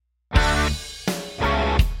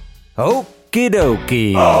Okie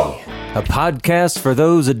dokie, a podcast for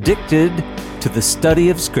those addicted to the study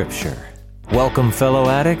of Scripture. Welcome, fellow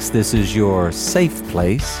addicts. This is your safe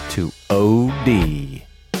place to OD.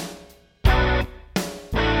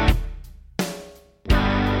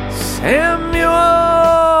 Samuel!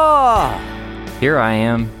 Here I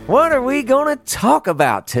am. What are we going to talk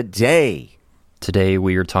about today? Today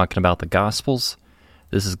we are talking about the Gospels.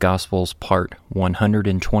 This is Gospels part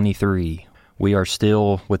 123. We are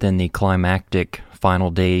still within the climactic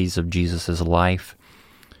final days of Jesus' life.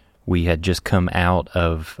 We had just come out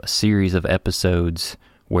of a series of episodes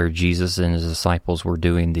where Jesus and his disciples were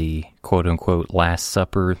doing the quote-unquote Last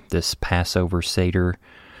Supper, this Passover Seder,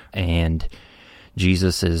 and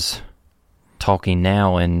Jesus is talking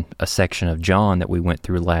now in a section of John that we went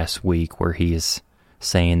through last week where he is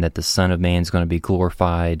saying that the Son of Man is going to be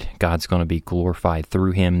glorified, God's going to be glorified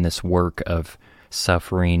through him in this work of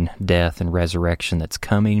suffering, death, and resurrection that's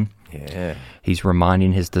coming. Yeah. He's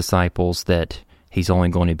reminding his disciples that he's only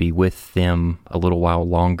going to be with them a little while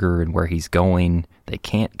longer, and where he's going, they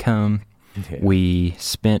can't come. Yeah. We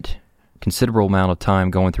spent a considerable amount of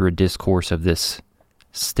time going through a discourse of this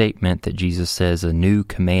statement that Jesus says, "A new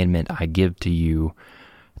commandment I give to you,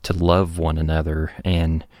 to love one another."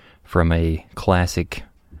 And from a classic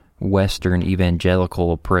Western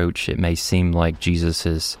evangelical approach, it may seem like Jesus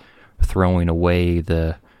is throwing away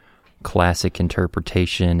the classic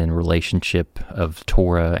interpretation and relationship of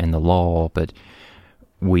Torah and the law, but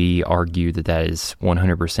we argue that that is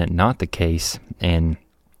 100% not the case. And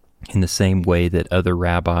in the same way that other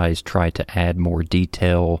rabbis try to add more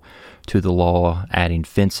detail to the law, adding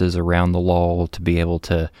fences around the law to be able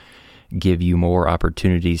to give you more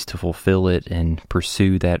opportunities to fulfill it and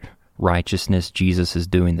pursue that righteousness, Jesus is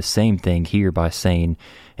doing the same thing here by saying,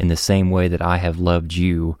 in the same way that I have loved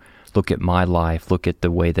you, look at my life, look at the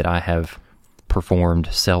way that I have performed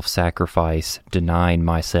self-sacrifice, denying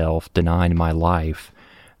myself, denying my life.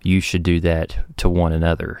 You should do that to one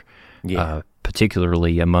another,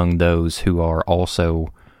 particularly among those who are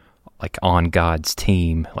also like on God's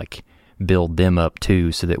team, like build them up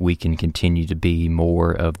too so that we can continue to be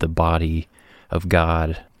more of the body of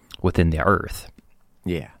God within the earth.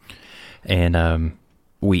 Yeah. And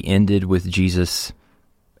we ended with Jesus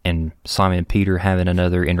and Simon Peter having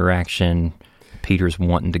another interaction. Peter's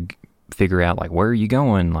wanting to figure out, like, where are you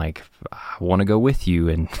going? Like, I want to go with you.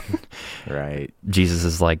 And Right. Jesus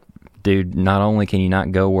is like, dude, not only can you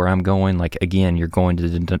not go where I'm going, like, again, you're going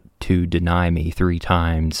to deny me 3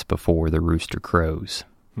 times before the rooster crows.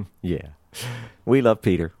 Yeah. We love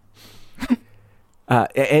Peter.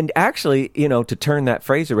 And actually, to turn that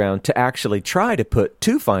phrase around, to actually try to put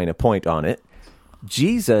too fine a point on it,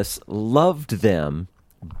 Jesus loved them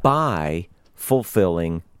by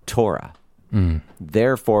fulfilling Torah.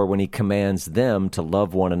 Therefore, when he commands them to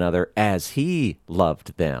love one another as he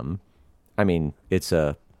loved them, I mean, it's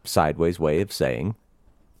a sideways way of saying,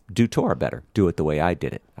 do Torah better. Do it the way I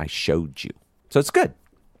did it. I showed you. So it's good.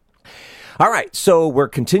 All right, so we're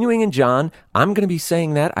continuing in John. I'm going to be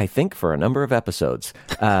saying that, I think, for a number of episodes.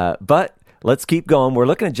 But let's keep going. We're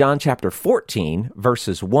looking at John chapter 14,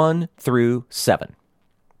 verses 1 through 7.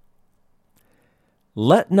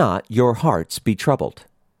 Let not your hearts be troubled.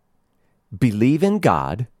 Believe in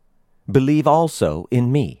God, believe also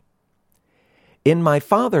in me. In my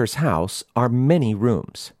Father's house are many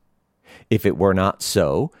rooms. If it were not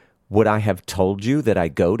so, would I have told you that I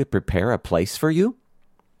go to prepare a place for you?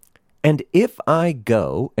 And if I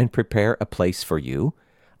go and prepare a place for you,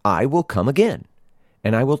 I will come again,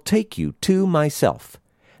 and I will take you to myself,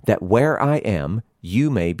 that where I am, you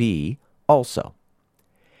may be also.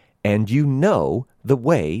 And you know the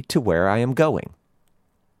way to where I am going.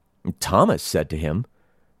 Thomas said to him,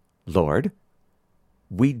 Lord,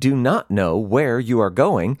 we do not know where you are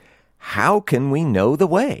going. How can we know the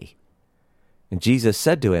way? And Jesus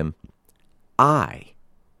said to him, I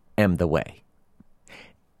am the way,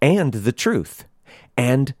 and the truth,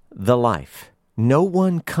 and the life. No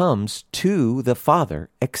one comes to the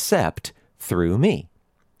Father except through me.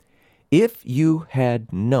 If you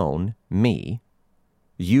had known me,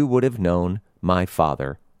 you would have known my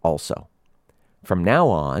Father also. From now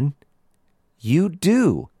on, you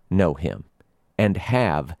do know him and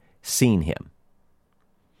have seen him.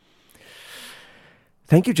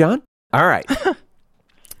 Thank you, John. All right.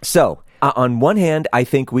 So, on one hand, I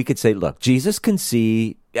think we could say, look, Jesus can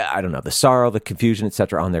see, I don't know, the sorrow, the confusion,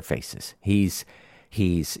 etc. on their faces. He's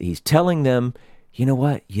telling them, you know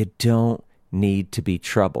what? You don't need to be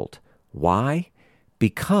troubled. Why?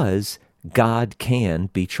 Because God can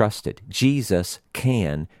be trusted. Jesus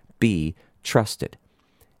can be trusted.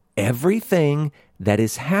 Everything that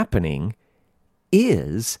is happening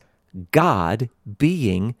is God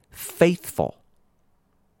being faithful.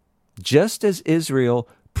 Just as Israel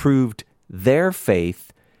proved their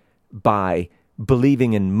faith by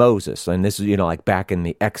believing in Moses, and this is, like back in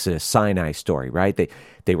the Exodus Sinai story, right?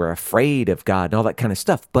 They were afraid of God and all that kind of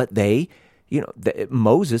stuff, but they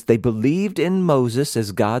believed in Moses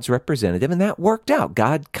as God's representative, and that worked out.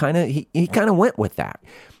 God he kind of went with that.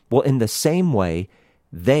 Well, in the same way,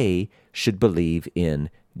 they should believe in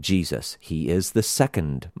Jesus. He is the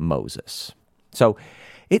second Moses. So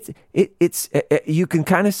it's you can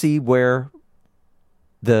kind of see where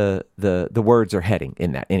the words are heading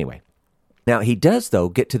in that. Anyway, now he does though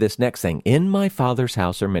get to this next thing. In my Father's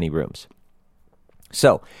house are many rooms.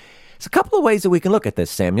 So it's a couple of ways that we can look at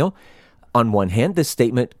this, Samuel. On one hand, this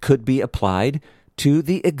statement could be applied to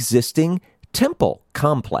the existing temple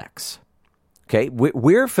complex. Okay,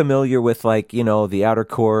 we're familiar with the outer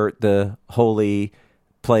court, the holy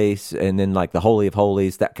place, and then like the Holy of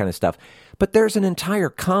Holies, that kind of stuff. But there's an entire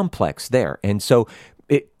complex there. And so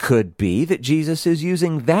it could be that Jesus is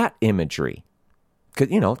using that imagery.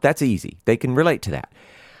 Because, that's easy. They can relate to that.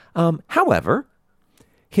 However,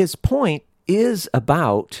 his point is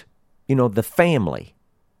about, the family.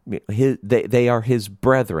 They are his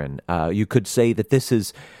brethren. You could say that this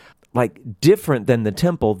is different than the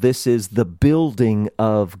temple. This is the building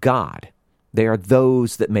of God. They are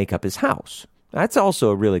those that make up his house. That's also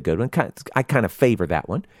a really good one. I kind of favor that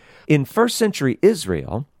one. In first century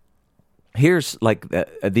Israel, here's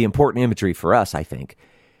the important imagery for us, I think.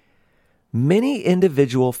 Many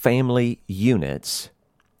individual family units,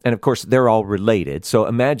 and of course they're all related. So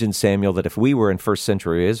imagine, Samuel, that if we were in first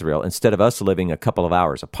century Israel, instead of us living a couple of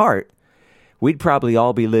hours apart, we'd probably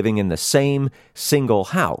all be living in the same single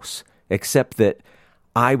house, except that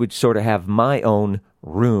I would sort of have my own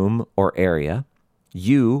room or area.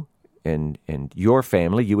 You and your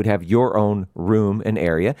family, you would have your own room and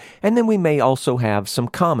area. And then we may also have some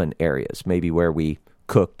common areas, maybe where we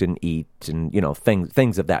cooked and eat and,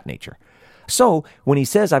 things of that nature. So when he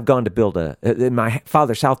says, I've gone to build in my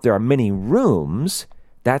Father's house, there are many rooms,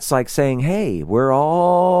 that's like saying, hey, we're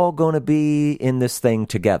all going to be in this thing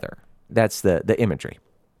together. That's the imagery.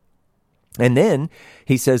 And then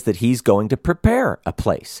he says that he's going to prepare a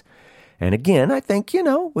place. And again, I think,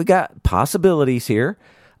 we got possibilities here.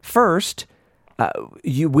 First,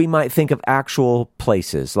 we might think of actual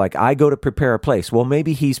places, like I go to prepare a place. Well,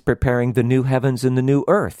 maybe he's preparing the new heavens and the new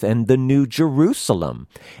earth and the new Jerusalem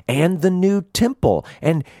and the new temple.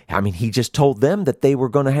 And he just told them that they were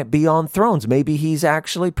going to be on thrones. Maybe he's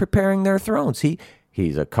actually preparing their thrones.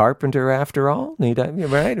 He's a carpenter after all,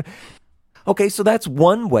 right? Okay, so that's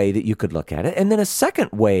one way that you could look at it. And then a second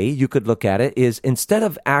way you could look at it is instead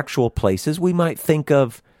of actual places, we might think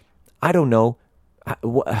of,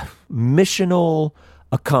 missional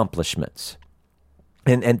accomplishments.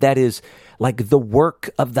 And that is like the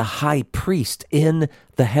work of the high priest in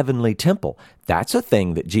the heavenly temple. That's a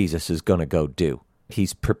thing that Jesus is going to go do.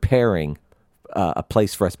 He's preparing a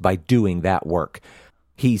place for us by doing that work.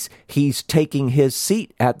 He's taking his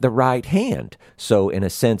seat at the right hand. So in a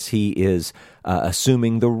sense, he is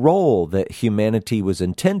assuming the role that humanity was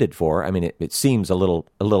intended for. It seems a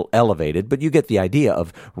little elevated, but you get the idea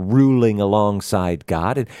of ruling alongside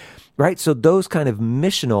God. And, right? So those kind of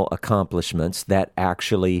missional accomplishments that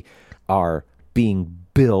actually are being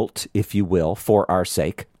built, if you will, for our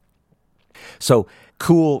sake. So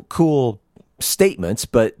cool statements,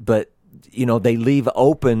 but they leave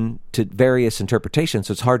open to various interpretations,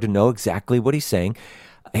 so it's hard to know exactly what he's saying.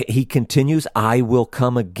 He continues, I will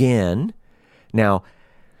come again. Now,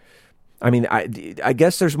 I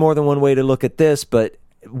guess there's more than one way to look at this, but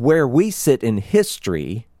where we sit in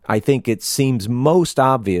history, I think it seems most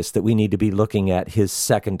obvious that we need to be looking at his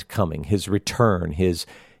second coming, his return, his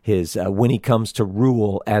when he comes to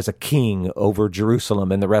rule as a king over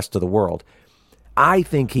Jerusalem and the rest of the world. I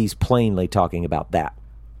think he's plainly talking about that.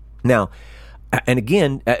 Now, and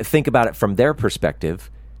again, think about it from their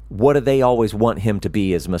perspective. What do they always want him to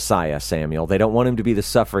be as Messiah, Samuel? They don't want him to be the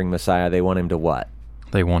suffering Messiah. They want him to what?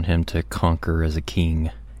 They want him to conquer as a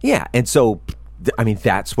king. Yeah, and so,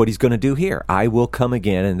 that's what he's going to do here. I will come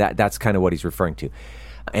again, and that's kind of what he's referring to.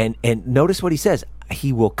 And notice what he says.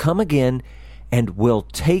 He will come again and will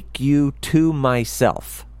take you to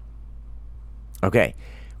myself. Okay.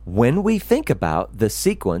 When we think about the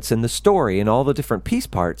sequence and the story and all the different piece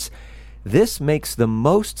parts, this makes the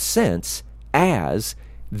most sense as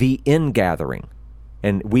the ingathering.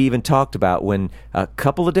 And we even talked about when a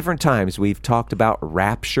couple of different times we've talked about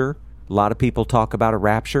rapture. A lot of people talk about a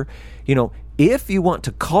rapture. if you want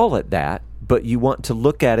to call it that, but you want to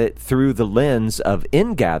look at it through the lens of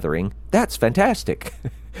ingathering, that's fantastic.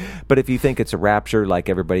 But if you think it's a rapture, like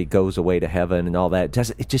everybody goes away to heaven and all that,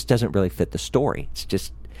 it just doesn't really fit the story. It's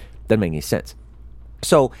just doesn't make any sense.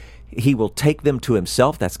 So he will take them to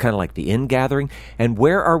himself. That's kind of like the ingathering. And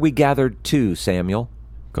where are we gathered to, Samuel?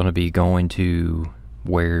 Going to be going to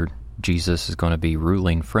where Jesus is going to be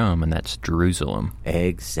ruling from, and that's Jerusalem.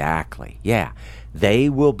 Exactly. Yeah. They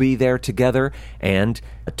will be there together, and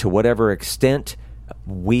to whatever extent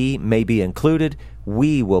we may be included,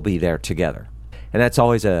 we will be there together. And that's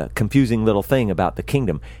always a confusing little thing about the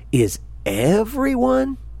kingdom. Is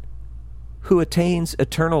everyone who attains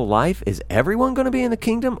eternal life, is everyone going to be in the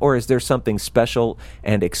kingdom, or is there something special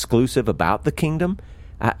and exclusive about the kingdom?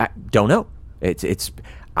 I don't know.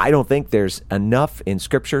 I don't think there's enough in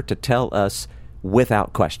Scripture to tell us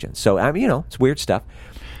without question. So, it's weird stuff.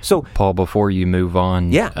 So, Paul, before you move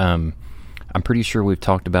on, yeah. I'm pretty sure we've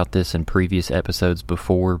talked about this in previous episodes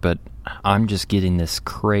before, but I'm just getting this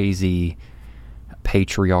crazy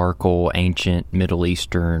patriarchal, ancient Middle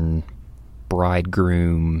Eastern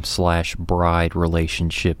bridegroom/bride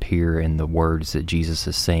relationship here in the words that Jesus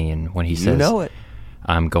is saying when he says, it.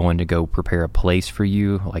 I'm going to go prepare a place for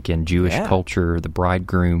you. Like in Jewish culture, the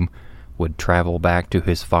bridegroom would travel back to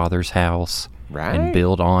his father's house and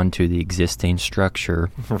build on to the existing structure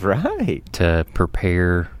to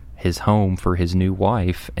prepare his home for his new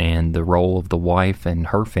wife. And the role of the wife and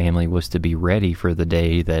her family was to be ready for the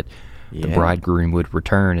day that the bridegroom would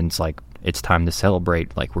return. And it's like, it's time to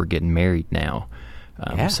celebrate, like we're getting married now.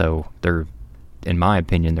 So there, in my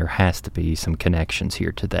opinion, there has to be some connections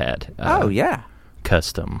here to that.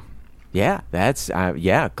 Custom. Yeah, that's,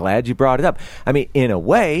 glad you brought it up. I mean, in a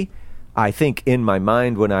way, I think in my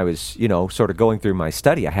mind when I was, sort of going through my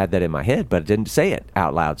study, I had that in my head, but I didn't say it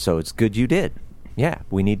out loud, so it's good you did. Yeah,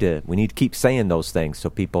 we need to keep saying those things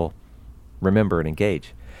so people remember and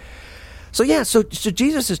engage. So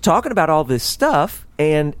Jesus is talking about all this stuff,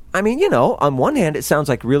 and I mean, on one hand, it sounds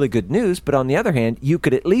like really good news, but on the other hand, you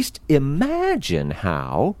could at least imagine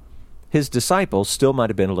how his disciples still might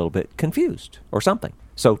have been a little bit confused or something.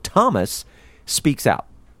 So Thomas speaks out.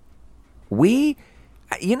 We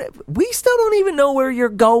still don't even know where you're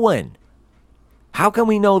going. How can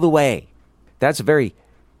we know the way? That's a very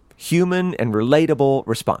human and relatable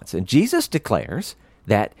response. And Jesus declares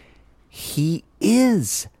that he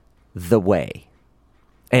is the way.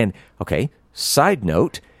 And, side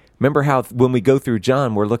note, remember how when we go through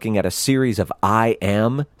John, we're looking at a series of I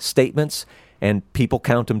am statements, and people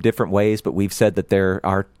count them different ways, but we've said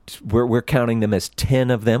that we're counting them as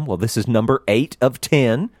 10 of them. Well, this is number 8 of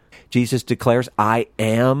 10. Jesus declares, I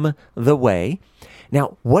am the way.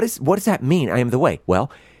 Now, what does that mean, I am the way?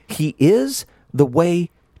 Well, he is the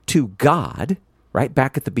way to God, right?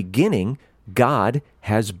 Back at the beginning, God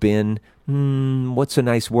has been, what's a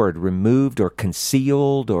nice word, removed or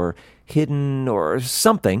concealed or hidden or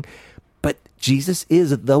something. But Jesus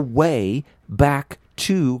is the way back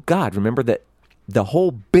to God. Remember that the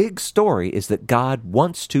whole big story is that God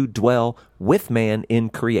wants to dwell with man in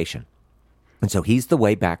creation. And so he's the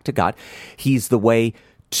way back to God. He's the way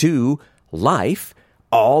to life.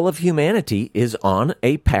 All of humanity is on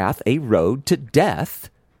a path, a road to death.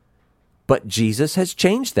 But Jesus has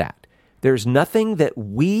changed that. There's nothing that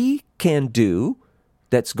we can do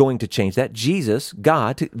that's going to change that. Jesus,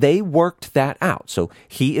 God, they worked that out. So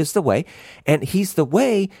he is the way, and he's the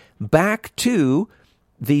way back to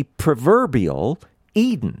the proverbial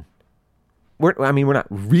Eden. We're not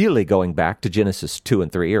really going back to Genesis 2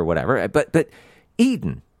 and 3 or whatever, but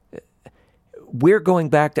Eden. We're going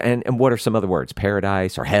back to, and what are some other words?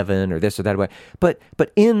 Paradise or heaven or this or that way. But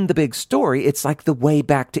in the big story, it's like the way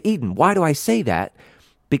back to Eden. Why do I say that?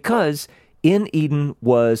 Because in Eden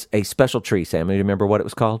was a special tree, Sam. Do you remember what it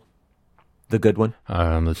was called? The good one?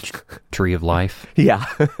 The tree of life. Yeah.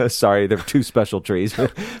 Sorry, there were 2 special trees.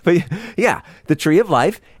 But yeah, the tree of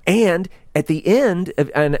life. And at the end,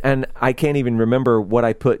 and I can't even remember what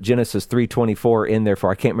I put Genesis 3:24 in there for.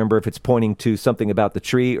 I can't remember if it's pointing to something about the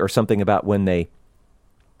tree or something about when they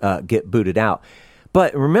get booted out.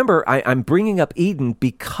 But remember, I'm bringing up Eden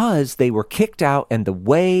because they were kicked out and the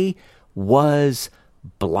way was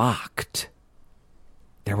blocked.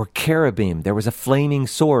 There were cherubim. There was a flaming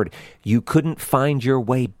sword. You couldn't find your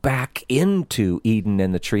way back into Eden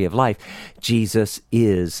and the tree of life. Jesus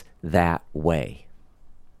is that way.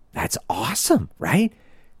 That's awesome, right?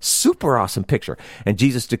 Super awesome picture. And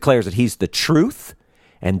Jesus declares that he's the truth.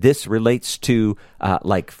 And this relates to,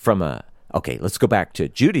 let's go back to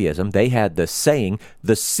Judaism. They had the saying,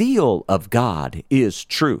 the seal of God is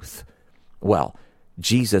truth. Well,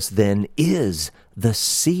 Jesus then is the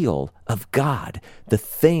seal of God, the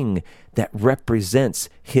thing that represents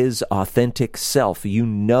his authentic self. You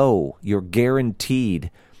know, you're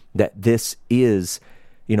guaranteed that this is,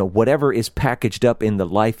 whatever is packaged up in the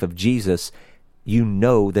life of Jesus, you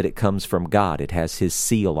know that it comes from God. It has his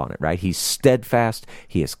seal on it, right? He's steadfast.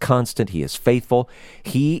 He is constant. He is faithful.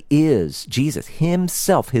 He is, Jesus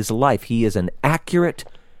himself, his life. He is an accurate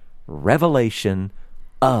revelation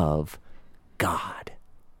of God.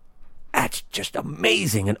 That's just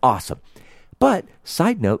amazing and awesome. But,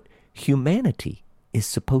 side note, humanity is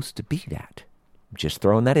supposed to be that. Just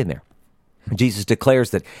throwing that in there. Jesus declares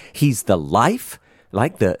that he's the life,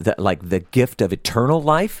 like the gift of eternal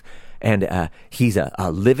life, and he's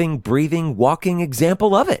a living, breathing, walking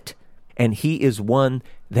example of it. And he is one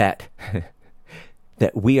that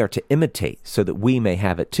that we are to imitate so that we may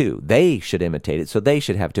have it too. They should imitate it, so they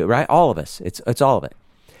should have it too, right? All of us. It's all of it.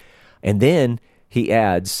 And then he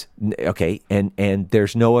adds, okay, and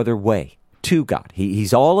there's no other way to God.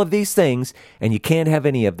 He's all of these things, and you can't have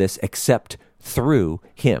any of this except through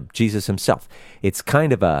him, Jesus himself. It's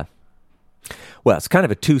kind of a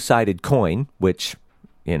two-sided coin, which,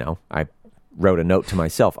 I wrote a note to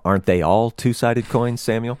myself. Aren't they all two-sided coins,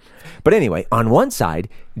 Samuel? But anyway, on one side,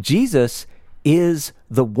 Jesus is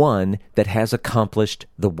the one that has accomplished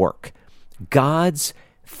the work. God's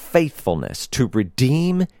faithfulness to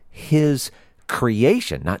redeem his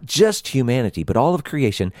creation, not just humanity, but all of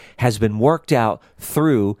creation, has been worked out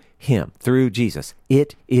through him, through Jesus.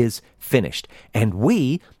 It is finished. And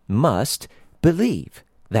we must believe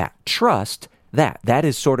that, trust that. That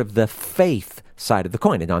is sort of the faith side of the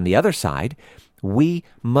coin. And on the other side, we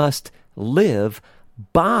must live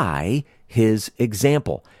by his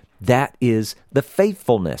example. That is the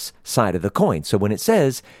faithfulness side of the coin. So when it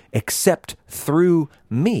says, except through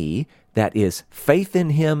me, that is faith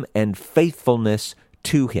in him and faithfulness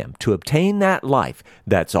to him. To obtain that life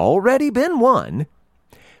that's already been won,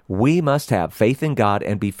 we must have faith in God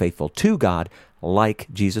and be faithful to God like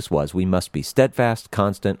Jesus was. We must be steadfast,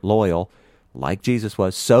 constant, loyal, like Jesus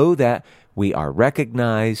was, so that we are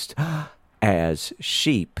recognized as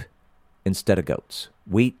sheep instead of goats,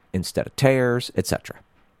 wheat instead of tares, etc.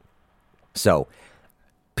 So,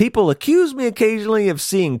 people accuse me occasionally of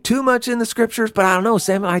seeing too much in the scriptures, but I don't know,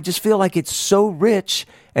 Sam. I just feel like it's so rich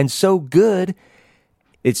and so good.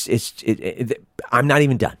 I'm not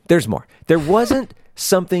even done. There's more. There wasn't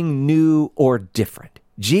something new or different.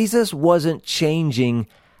 Jesus wasn't changing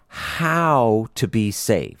how to be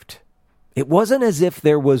saved. It wasn't as if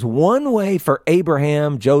there was one way for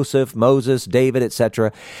Abraham, Joseph, Moses, David,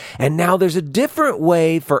 etc., and now there's a different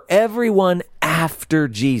way for everyone after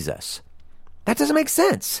Jesus. That doesn't make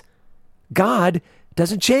sense. God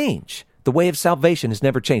doesn't change. The way of salvation has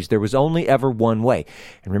never changed. There was only ever one way.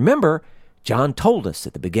 And remember, John told us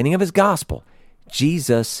at the beginning of his gospel,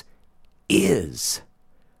 Jesus is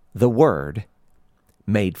the Word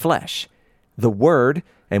made flesh. The Word,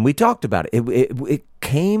 and we talked about it,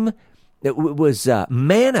 it was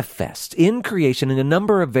manifest in creation in a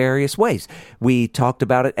number of various ways. We talked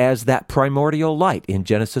about it as that primordial light in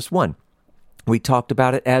Genesis 1. We talked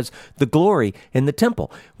about it as the glory in the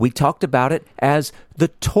temple. We talked about it as the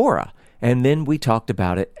Torah. And then we talked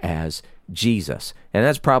about it as Jesus. And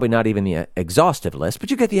that's probably not even the exhaustive list,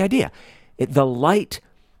 but you get the idea. The light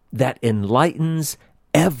that enlightens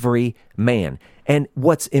every man. And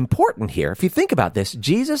what's important here, if you think about this,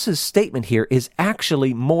 Jesus' statement here is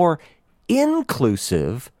actually more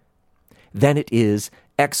inclusive than it is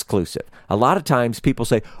exclusive. A lot of times people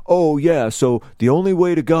say, oh yeah, so the only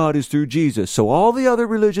way to God is through Jesus, so all the other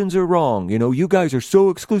religions are wrong. You guys are so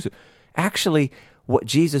exclusive. Actually, what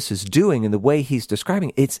Jesus is doing and the way he's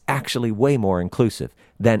describing, it's actually way more inclusive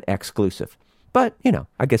than exclusive. But,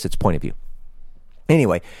 I guess it's point of view.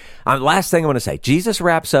 Anyway, last thing I want to say, Jesus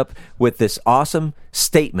wraps up with this awesome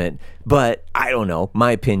statement, but I don't know,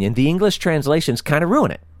 my opinion, the English translations kind of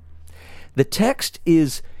ruin it. The text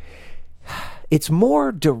it's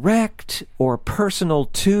more direct or personal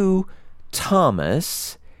to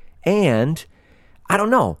Thomas, and I don't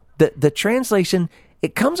know, the translation,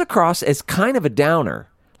 it comes across as kind of a downer,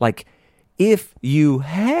 like, if you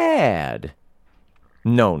had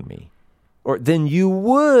known me, or then you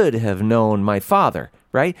would have known my Father,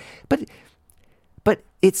 right? But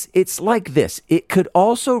it's like this. It could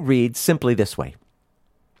also read simply this way.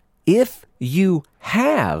 If you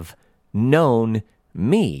have known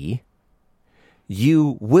me,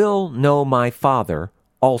 you will know my Father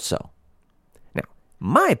also. Now,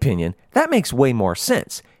 my opinion, that makes way more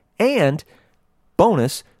sense. And,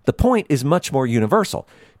 bonus, the point is much more universal.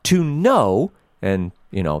 To know, and,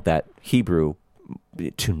 that Hebrew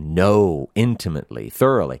to know intimately,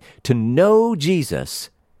 thoroughly. To know Jesus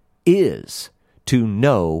is to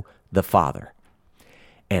know the Father.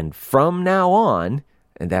 And from now on,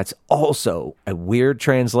 and that's also a weird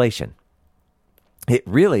translation, it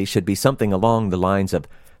really should be something along the lines of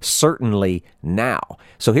certainly now.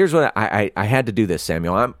 So here's what I had to do this,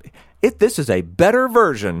 Samuel. This is a better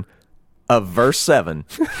version of verse 7.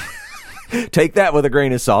 Take that with a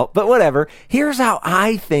grain of salt, but whatever. Here's how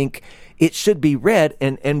I think it should be read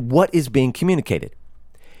and what is being communicated.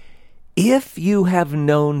 If you have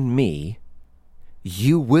known me,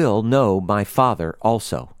 you will know my Father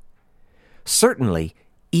also. Certainly,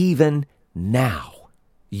 even now,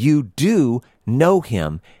 you do know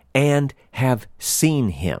him and have seen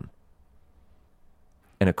him.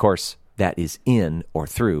 And of course, that is in or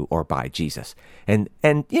through or by Jesus. And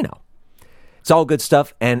you know, it's all good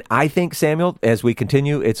stuff. And I think, Samuel, as we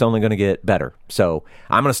continue, it's only going to get better. So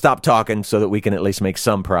I'm going to stop talking so that we can at least make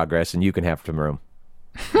some progress and you can have some room.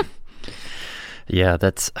 Yeah,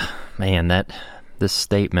 this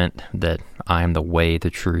statement that I am the way,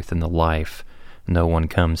 the truth, and the life, no one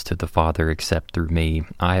comes to the Father except through me.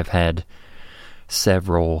 I have had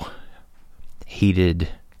several heated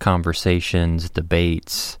conversations,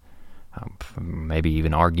 debates, maybe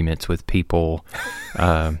even arguments with people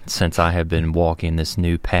since I have been walking this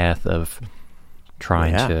new path of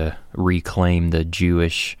trying to reclaim the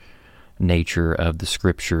Jewish nature of the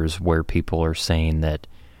Scriptures, where people are saying that,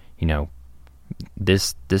 you know,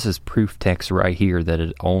 this is proof text right here that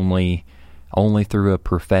it only through a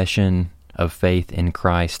profession of faith in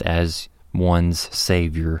Christ as one's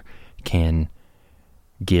Savior can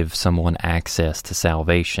give someone access to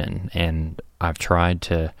salvation. And I've tried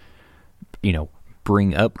to, you know,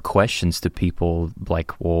 bring up questions to people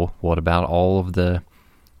like, well, what about all of the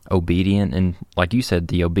obedient and, like you said,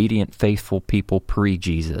 the obedient, faithful people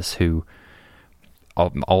pre-Jesus who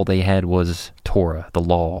all they had was Torah, the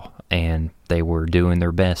law, and they were doing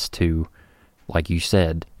their best to, like you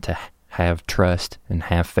said, to have trust and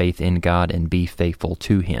have faith in God and be faithful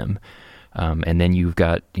to Him. And then you've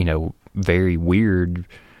got, you know, very weird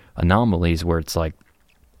anomalies where it's like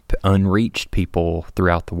unreached people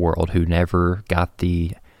throughout the world who never got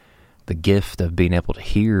the gift of being able to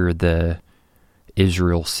hear the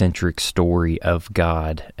Israel-centric story of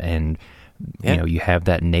God. And you know, you have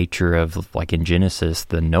that nature of, like in Genesis,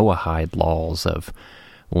 the Noahide laws of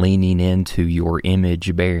leaning into your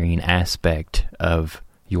image-bearing aspect of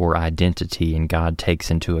your identity, and God takes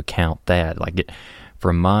into account that.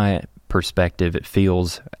 From my perspective, it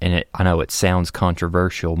feels, and I know it sounds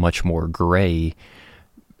controversial, much more gray,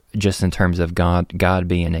 just in terms of God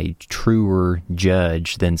being a truer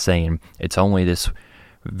judge than saying it's only this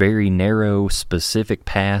very narrow, specific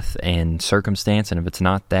path and circumstance, and if it's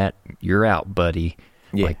not that, you're out, buddy.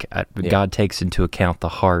 Yeah. God takes into account the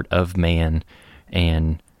heart of man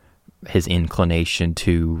and his inclination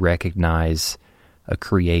to recognize a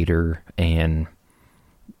creator and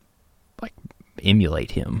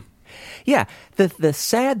emulate him. Yeah, the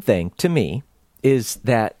sad thing to me is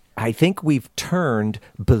that I think we've turned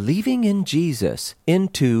believing in Jesus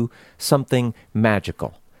into something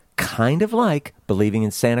magical, kind of like believing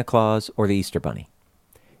in Santa Claus or the Easter Bunny.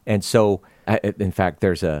 And so, in fact,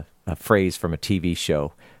 there's a phrase from a TV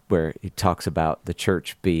show where it talks about the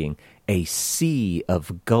church being a sea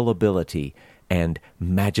of gullibility and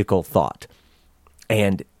magical thought.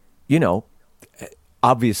 And, you know,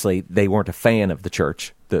 obviously they weren't a fan of the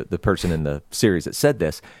church, the person in the series that said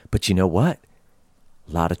this, but you know what?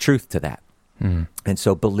 A lot of truth to that. Mm. And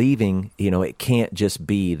so believing, you know, it can't just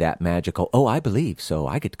be that magical, oh, I believe, so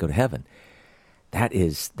I get to go to heaven. That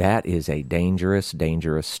is a dangerous,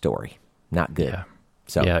 dangerous story. Not good. Yeah.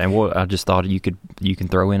 So yeah, and I just thought you can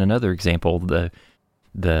throw in another example. We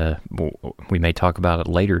may talk about it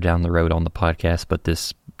later down the road on the podcast, but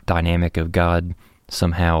this dynamic of God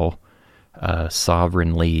somehow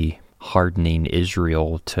sovereignly hardening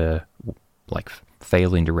Israel to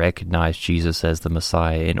failing to recognize Jesus as the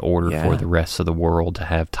Messiah in order for the rest of the world to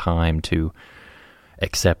have time to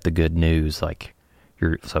accept the good news.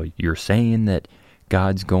 You're saying that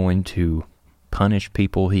God's going to punish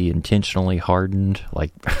people he intentionally hardened?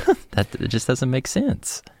 That it just doesn't make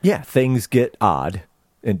sense. Yeah, things get odd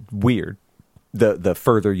and weird the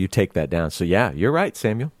further you take that down. So yeah, you're right,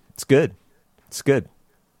 Samuel. It's good. It's good.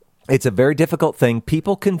 It's a very difficult thing.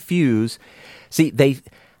 People confuse. See,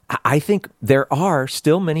 I think there are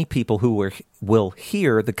still many people who will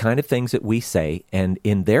hear the kind of things that we say, and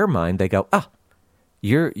in their mind they go,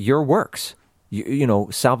 your works, you know,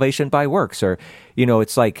 salvation by works, or, you know,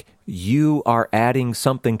 it's like you are adding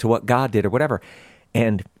something to what God did or whatever.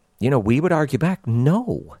 And, you know, we would argue back,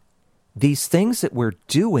 no, these things that we're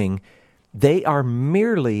doing, they are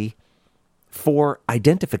merely for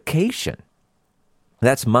identification.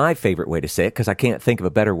 That's my favorite way to say it, because I can't think of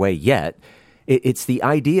a better way yet. It's the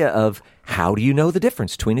idea of, how do you know the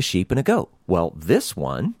difference between a sheep and a goat? Well, this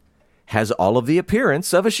one has all of the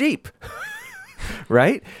appearance of a sheep,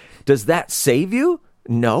 right? Does that save you?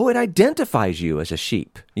 No, it identifies you as a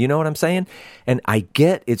sheep. You know what I'm saying? And I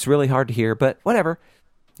get it's really hard to hear, but whatever.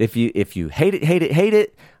 If you hate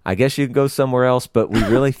it, I guess you can go somewhere else, but we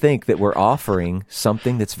really think that we're offering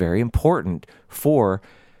something that's very important for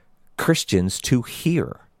Christians to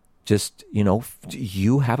hear. Just,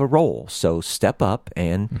 you have a role, so step up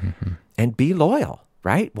and be loyal,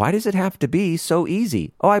 right? Why does it have to be so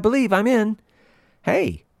easy? Oh, I believe, I'm in.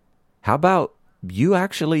 Hey, how about you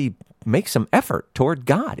actually make some effort toward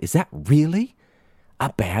God? Is that really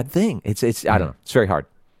a bad thing? It's I don't know. It's very hard.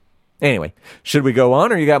 Anyway, should we go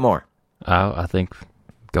on, or you got more? I think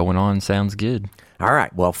going on sounds good. All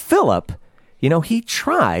right. Well, Philip, he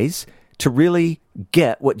tries to really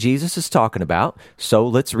get what Jesus is talking about. So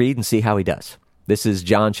let's read and see how he does. This is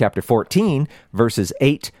John chapter 14, verses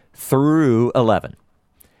 8 through 11.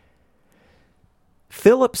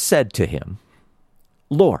 Philip said to him,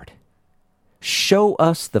 Lord, show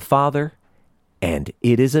us the Father, and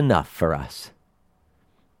it is enough for us.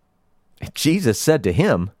 Jesus said to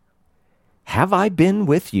him, have I been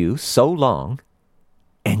with you so long,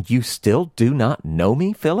 and you still do not know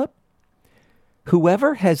me, Philip?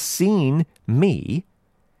 Whoever has seen me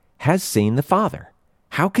has seen the Father.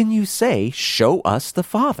 How can you say, show us the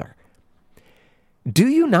Father? Do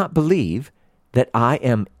you not believe that I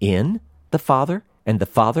am in the Father, and the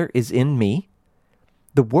Father is in me?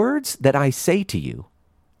 The words that I say to you,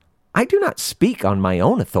 I do not speak on my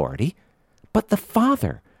own authority, but the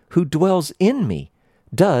Father who dwells in me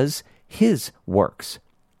does his works.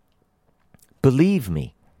 Believe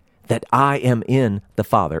me that I am in the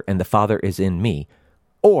Father and the Father is in me,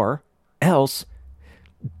 or else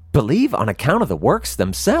believe on account of the works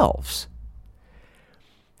themselves.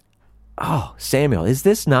 Oh, Samuel, is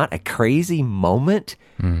this not a crazy moment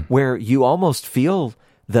where you almost feel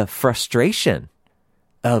the frustration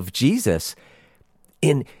of Jesus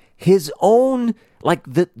in his own, like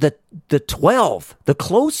the 12, the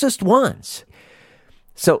closest ones?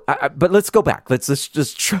 So, but let's go back. Let's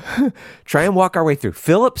just try and walk our way through.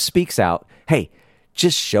 Philip speaks out, hey,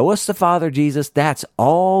 just show us the Father, Jesus. That's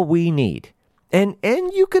all we need. And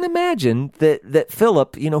you can imagine that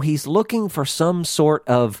Philip, he's looking for some sort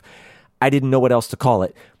of, I didn't know what else to call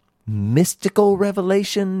it, mystical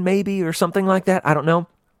revelation maybe, or something like that. I don't know.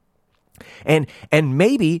 And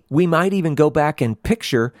maybe we might even go back and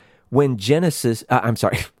picture when Moses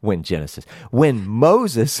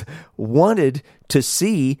wanted to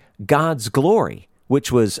see God's glory,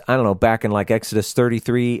 which was, I don't know, back in like Exodus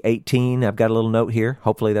 33:18. I've got a little note here.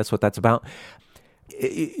 Hopefully that's what that's about.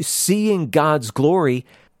 Seeing God's glory.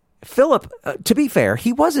 Philip, to be fair,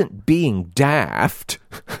 he wasn't being daft.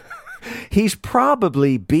 He's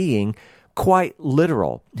probably being quite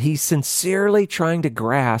literal. He's sincerely trying to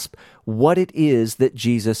grasp what it is that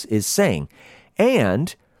Jesus is saying.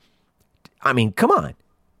 And I mean, come on,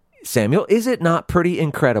 Samuel, is it not pretty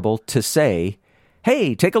incredible to say,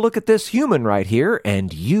 hey, take a look at this human right here,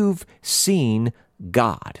 and you've seen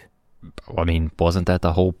God? I mean, wasn't that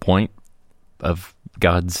the whole point of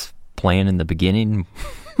God's plan in the beginning?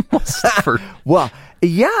 Well,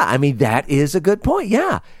 yeah, I mean, that is a good point,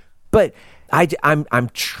 yeah. But I'm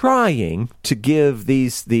trying to give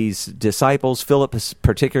these disciples, Philip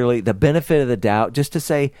particularly, the benefit of the doubt, just to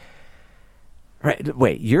say, right,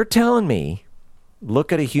 wait, you're telling me,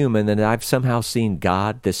 look at a human and I've somehow seen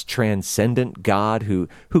God, this transcendent God who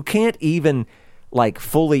can't even like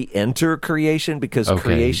fully enter creation because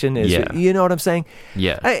creation is, you know what I'm saying?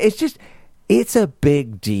 Yeah. It's a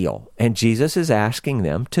big deal. And Jesus is asking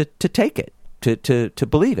them to take it, to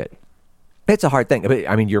believe it. It's a hard thing.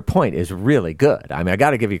 I mean, your point is really good. I mean, I got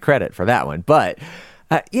to give you credit for that one. But,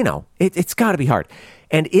 it's got to be hard.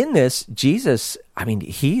 And in this, Jesus, I mean,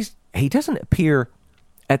 he doesn't appear,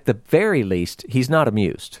 at the very least, he's not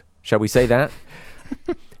amused. Shall we say that?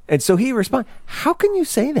 And so he responds, how can you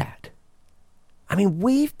say that? I mean,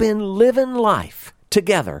 we've been living life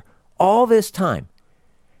together all this time.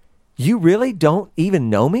 You really don't even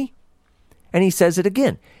know me? And he says it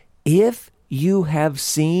again. If you have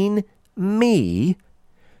seen me,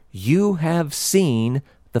 you have seen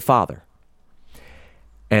the Father.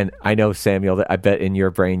 And I know, Samuel, that I bet in your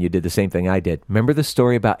brain you did the same thing I did. Remember the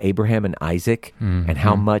story about Abraham and Isaac and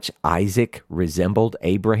how much Isaac resembled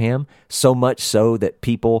Abraham? So much so that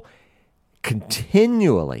people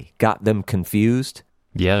continually got them confused.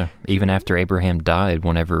 Yeah, even after Abraham died,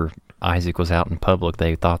 whenever Isaac was out in public,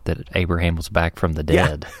 they thought that Abraham was back from the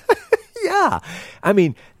dead. Yeah. I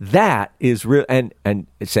mean, that is real. And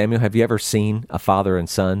Samuel, have you ever seen a father and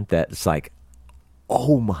son that's like,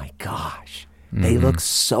 oh my gosh, they look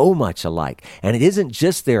so much alike. And it isn't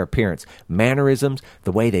just their appearance, mannerisms,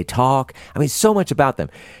 the way they talk. I mean, so much about them.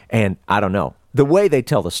 And I don't know, the way they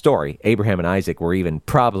tell the story, Abraham and Isaac were even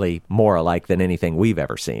probably more alike than anything we've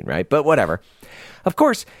ever seen, right? But whatever. Of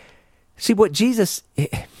course, see what Jesus,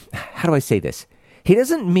 how do I say this? He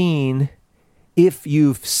doesn't mean if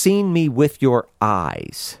you've seen me with your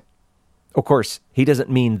eyes. Of course, he doesn't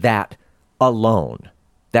mean that alone.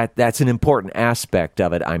 That's an important aspect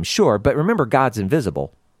of it, I'm sure. But remember, God's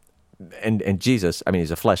invisible. And Jesus, I mean,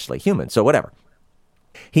 he's a fleshly human, so whatever.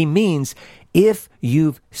 He means if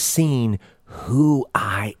you've seen who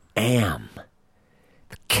I am,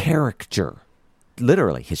 the character,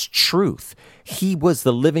 literally his truth. He was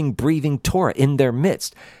the living, breathing Torah in their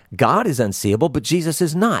midst. God is unseeable, but Jesus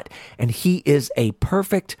is not. And he is a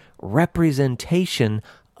perfect representation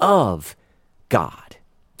of God.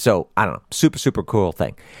 So, I don't know, super, super cool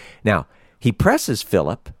thing. Now, he presses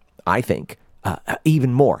Philip, I think,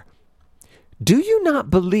 even more. Do you not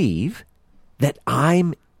believe that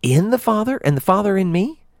I'm in the Father and the Father in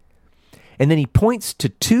me? And then he points to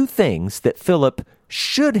two things that Philip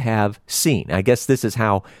should have seen. I guess this is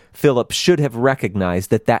how Philip should have recognized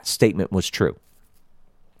that that statement was true.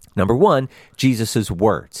 Number one, Jesus'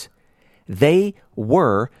 words. They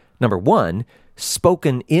were, number one,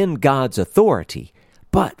 spoken in God's authority.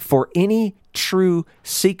 But for any true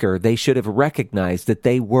seeker, they should have recognized that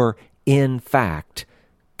they were, in fact,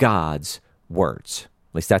 God's words.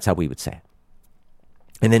 At least that's how we would say it.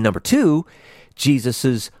 And then number two,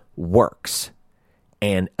 Jesus' works.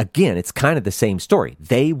 And again, it's kind of the same story.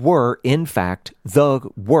 They were, in fact, the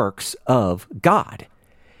works of God.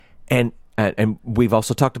 And we've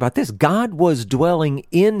also talked about this. God was dwelling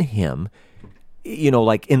in him,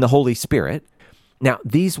 like in the Holy Spirit. Now,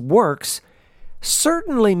 these works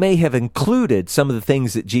certainly may have included some of the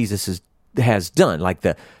things that Jesus has done, like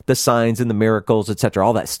the signs and the miracles, etc.,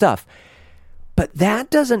 all that stuff. But that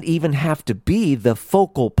doesn't even have to be the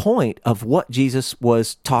focal point of what Jesus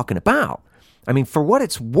was talking about. I mean, for what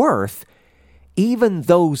it's worth, even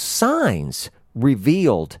those signs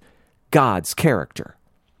revealed God's character.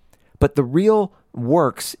 But the real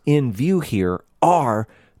works in view here are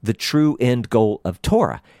the true end goal of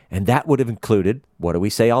Torah. And that would have included, what do we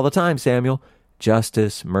say all the time, Samuel?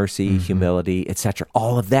 Justice, mercy, humility, etc.,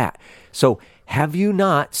 all of that. So have you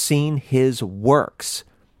not seen his works?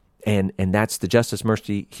 And that's the justice,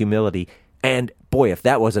 mercy, humility. And boy, if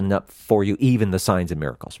that wasn't enough for you, even the signs and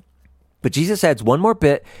miracles. But Jesus adds one more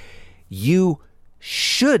bit. You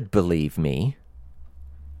should believe me.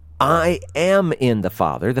 I am in the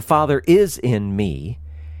Father. The Father is in me.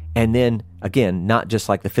 And then, again, not just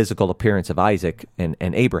like the physical appearance of Isaac and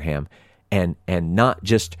Abraham, and not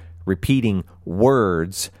just repeating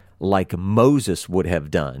words like Moses would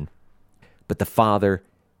have done, but the Father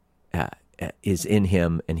is in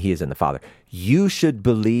him and he is in the Father. You should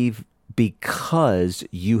believe because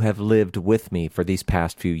you have lived with me for these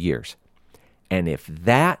past few years. And if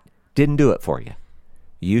that didn't do it for you,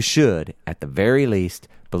 you should, at the very least,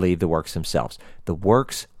 believe the works themselves. The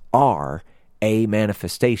works are a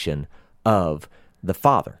manifestation of the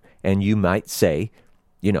Father. And you might say,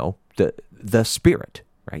 the Spirit,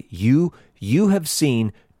 right? You have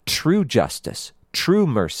seen true justice, true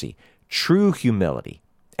mercy, true humility,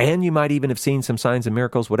 and you might even have seen some signs and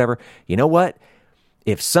miracles, whatever. You know what?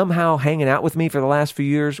 If somehow hanging out with me for the last few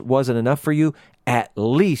years wasn't enough for you, at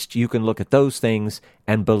least you can look at those things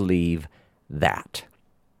and believe that.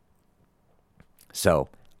 So,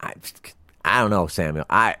 I don't know, Samuel.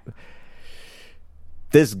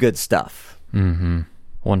 This is good stuff.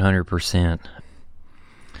 100%.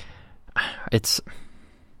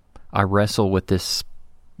 I wrestle with this,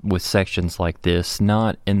 with sections like this,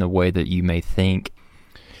 not in the way that you may think.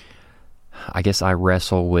 I guess I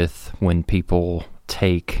wrestle with when people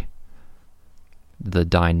take the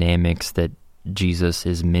dynamics that Jesus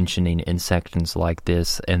is mentioning in sections like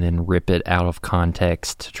this and then rip it out of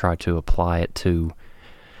context to try to apply it to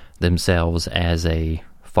themselves as a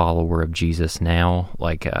follower of Jesus now.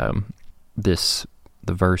 Like the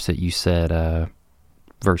verse that you said,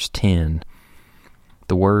 verse 10,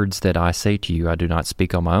 the words that I say to you, I do not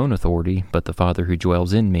speak on my own authority, but the Father who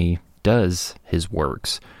dwells in me does his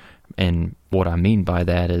works. And what I mean by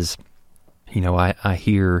that is, I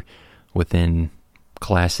hear within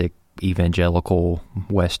classic evangelical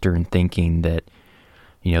Western thinking that,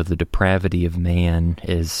 the depravity of man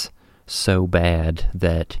is so bad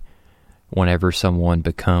that whenever someone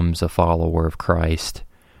becomes a follower of Christ,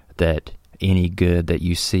 that any good that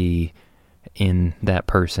you see in that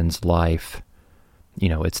person's life,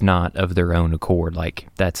 it's not of their own accord. Like,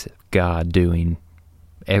 that's God doing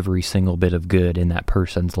every single bit of good in that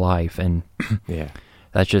person's life. And Yeah.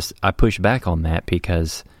 that's just, I push back on that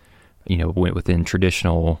because, within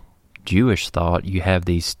traditional Jewish thought, you have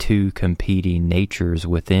these two competing natures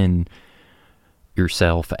within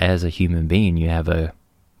yourself as a human being. You have a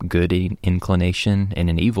good inclination and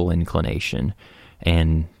an evil inclination,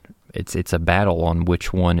 and it's a battle on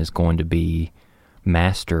which one is going to be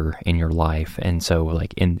master in your life. And so,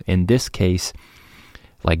 like, in this case,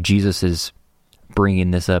 like, Jesus is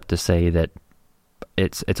bringing this up to say that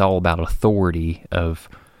it's all about authority of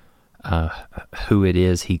who it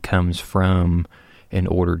is he comes from, in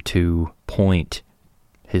order to point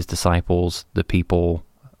his disciples, the people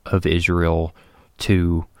of Israel,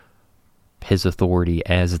 to his authority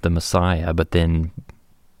as the Messiah. But then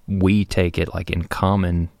we take it, like in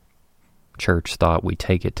common church thought, we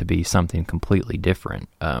take it to be something completely different.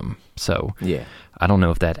 So Yeah. I don't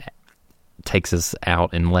know if that takes us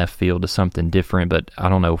out in left field to something different, but I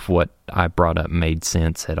don't know if what I brought up made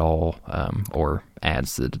sense at all, or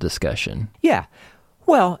adds to the discussion. Yeah.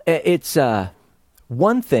 Well, it's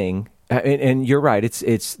one thing, and you're right,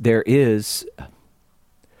 there is,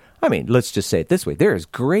 let's just say it this way. There is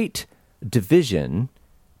great division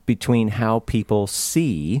between how people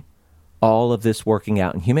see all of this working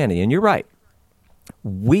out in humanity. And you're right.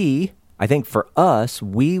 I think for us,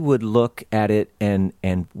 we would look at it and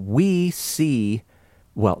we see,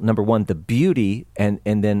 well, number one, the beauty, and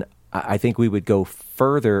then I think we would go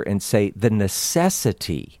further and say the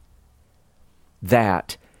necessity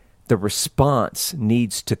that the response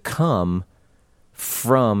needs to come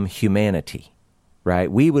from humanity, right?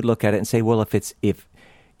 We would look at it and say, well,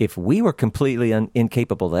 if we were completely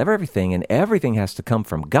incapable of everything and everything has to come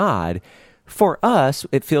from God, for us,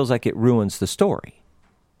 it feels like it ruins the story.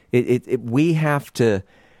 We have to,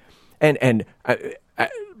 and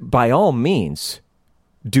by all means,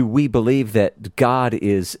 do we believe that God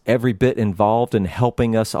is every bit involved in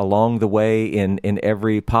helping us along the way in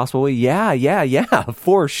every possible way? Yeah,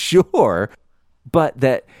 for sure. But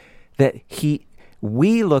that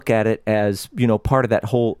we look at it as, part of that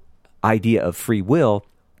whole idea of free will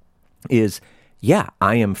is,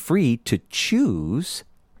 I am free to choose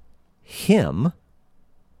him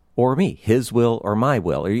or me, his will or my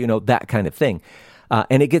will, or, that kind of thing.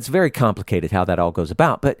 And it gets very complicated how that all goes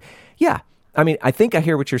about. But yeah, I think I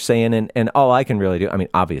hear what you're saying, and all I can really do,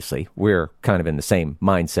 obviously, we're kind of in the same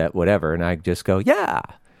mindset, whatever, and I just go, yeah,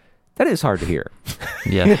 that is hard to hear.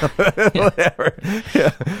 Yeah. Whatever.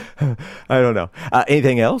 Yeah. I don't know.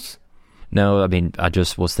 Anything else? No, I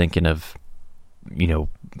just was thinking of,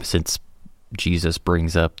 since Jesus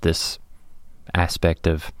brings up this aspect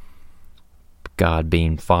of God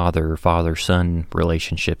being father-son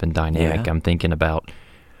relationship and dynamic, Yeah. I'm thinking about,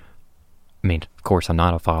 of course, I'm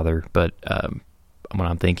not a father, but when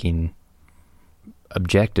I'm thinking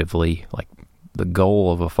objectively, like, the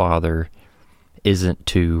goal of a father isn't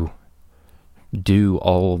to do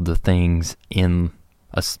all of the things in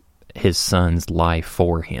his son's life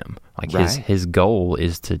for him. Like, Right. his goal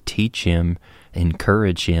is to teach him,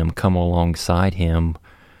 encourage him, come alongside him,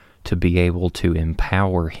 to be able to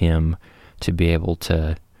empower him to be able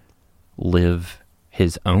to live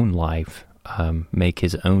his own life, make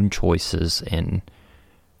his own choices, and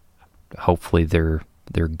hopefully they're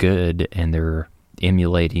good and they're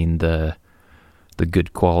emulating the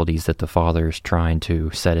good qualities that the Father is trying to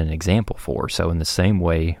set an example for. So in the same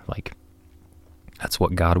way, like, that's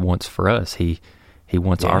what God wants for us. He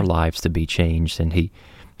wants our lives to be changed, and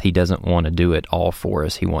he doesn't want to do it all for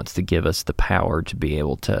us. He wants to give us the power to be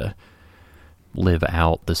able to live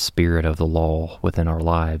out the spirit of the law within our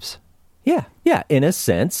lives. Yeah. In a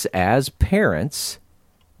sense, as parents,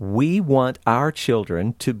 we want our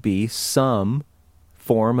children to be some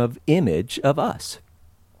form of image of us.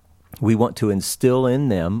 We want to instill in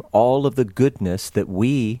them all of the goodness that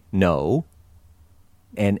we know,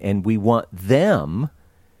 and we want them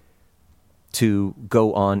to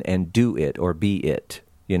go on and do it or be it,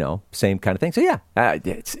 same kind of thing. So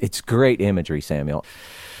it's great imagery, Samuel.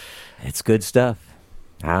 It's good stuff.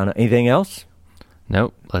 I don't know. Anything else?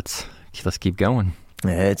 Nope. Let's keep going.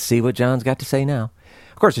 Let's see what John's got to say now.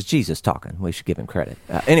 Of course, it's Jesus talking. We should give him credit.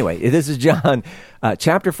 Anyway, this is John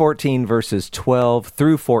chapter 14, verses 12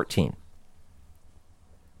 through 14.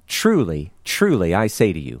 Truly, truly, I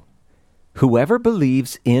say to you, whoever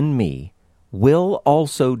believes in me will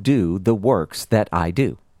also do the works that I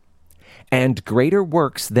do, and greater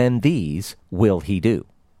works than these will he do,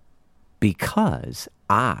 because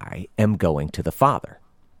I am going to the Father.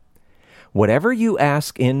 Whatever you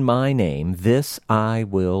ask in my name, this I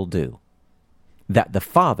will do, that the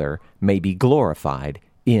Father may be glorified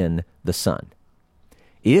in the Son.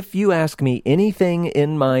 If you ask me anything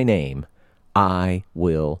in my name, I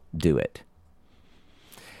will do it.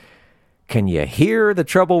 Can you hear the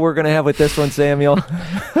trouble we're going to have with this one, Samuel?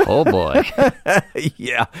 Oh, boy.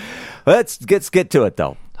 Yeah. Let's get to it,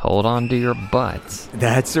 though. Hold on to your butts.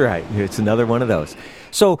 That's right. It's another one of those.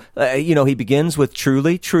 So, he begins with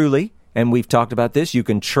truly, truly, and we've talked about this. You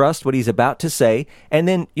can trust what he's about to say. And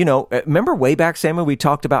then, remember way back, Samuel, we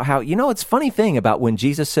talked about how, it's a funny thing about when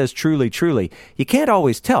Jesus says truly, truly, you can't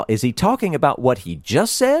always tell. Is he talking about what he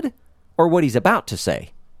just said or what he's about to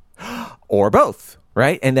say? Or both,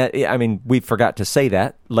 right? And that, we forgot to say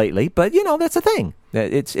that lately, but, that's a thing.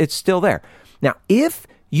 It's still there. Now, if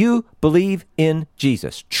you believe in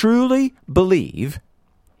Jesus, truly believe,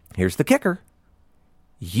 here's the kicker,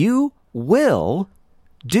 you will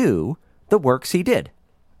do the works he did.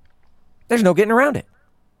 There's no getting around it.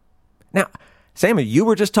 Now, Samuel, you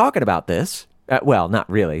were just talking about this. Well, not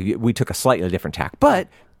really. We took a slightly different tack, but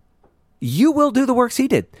you will do the works he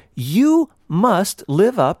did. You must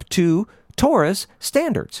live up to Torah's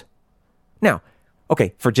standards. Now,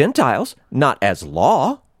 okay, for Gentiles, not as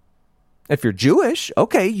law. If you're Jewish,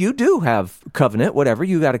 okay, you do have covenant, whatever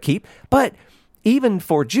you got to keep. But even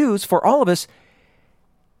for Jews, for all of us,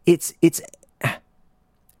 it's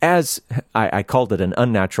as I called it an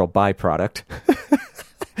unnatural byproduct.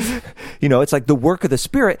 It's like the work of the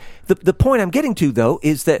Spirit. The point I'm getting to, though,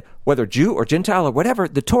 is that whether Jew or Gentile or whatever,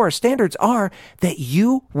 the Torah standards are that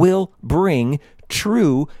you will bring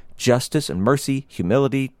true justice and mercy,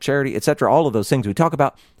 humility, charity, etc., all of those things we talk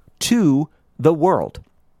about, to the world.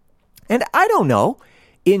 And I don't know,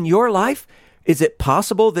 in your life, is it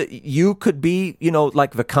possible that you could be,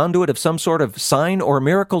 like the conduit of some sort of sign or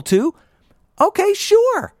miracle too? Okay,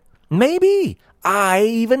 sure. Maybe. I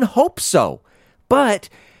even hope so. But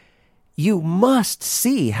you must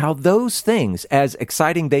see how those things, as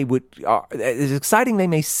exciting they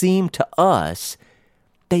may seem to us,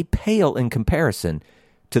 they pale in comparison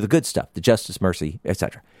to the good stuff, the justice, mercy,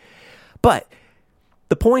 etc. But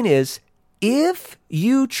the point is, if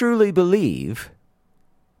you truly believe,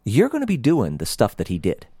 you're going to be doing the stuff that he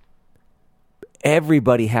did.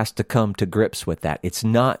 Everybody has to come to grips with that. It's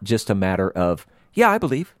not just a matter of, yeah, I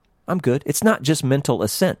believe, I'm good. It's not just mental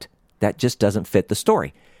assent. That just doesn't fit the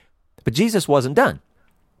story. But Jesus wasn't done.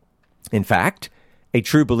 In fact, a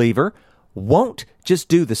true believer won't just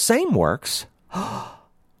do the same works.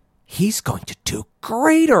 He's going to do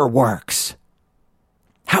greater works.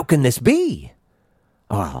 How can this be?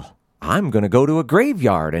 Well, I'm going to go to a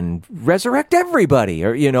graveyard and resurrect everybody.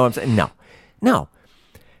 Or, I'm saying, no.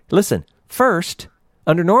 Listen, first,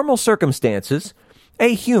 under normal circumstances,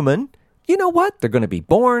 a human, you know what? They're going to be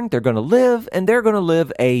born, they're going to live, and they're going to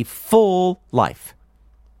live a full life.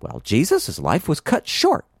 Well, Jesus' life was cut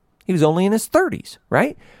short. He was only in his 30s,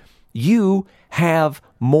 right? You have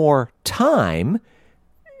more time,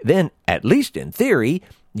 then, at least in theory,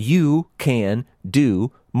 you can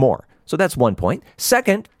do more. So that's one point.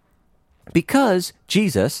 Second, because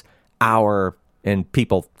Jesus, and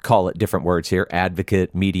people call it different words here,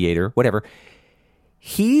 advocate, mediator, whatever,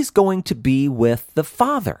 he's going to be with the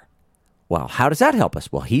Father. Well, how does that help us?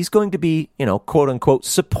 Well, he's going to be, quote unquote,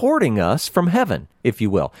 supporting us from heaven, if you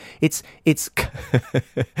will. It's it's kind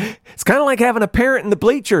of like having a parent in the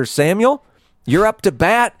bleachers, Samuel. You're up to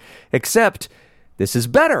bat, except this is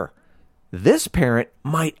better. This parent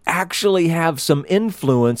might actually have some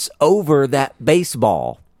influence over that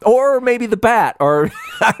baseball. Or maybe the bat, or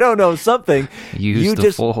I don't know, something. Use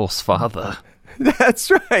the fool's father. That's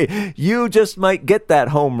right. You just might get that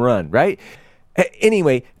home run, right?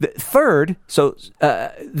 Anyway, the third, so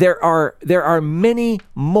there are many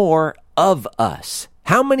more of us.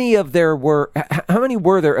 How many were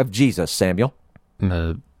there of Jesus, Samuel?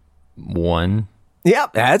 One.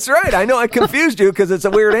 Yep, that's right. I know I confused you because it's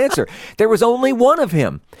a weird answer. There was only one of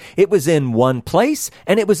him. It was in one place,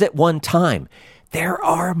 and it was at one time. There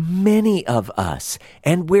are many of us,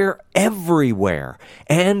 and we're everywhere,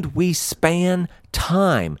 and we span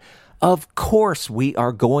time. Of course, we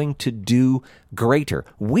are going to do greater.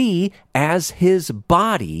 We, as his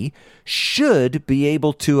body, should be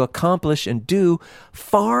able to accomplish and do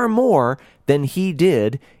far more than he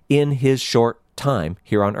did in his short time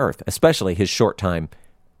here on earth, especially his short time,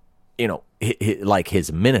 like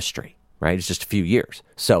his ministry, right? It's just a few years.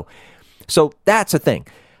 So that's a thing.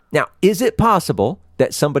 Now, is it possible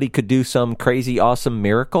that somebody could do some crazy, awesome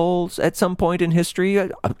miracles at some point in history?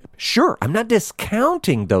 Sure, I'm not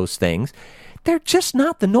discounting those things. They're just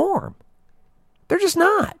not the norm. They're just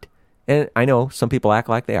not. And I know some people act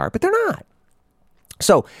like they are, but they're not.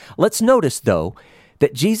 So let's notice, though,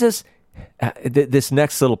 that Jesus, this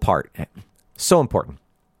next little part, so important.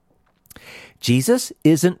 Jesus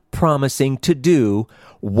isn't promising to do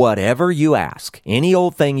whatever you ask, any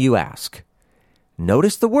old thing you ask.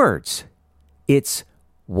 Notice the words. It's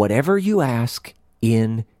whatever you ask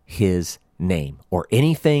in his name, or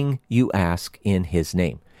anything you ask in his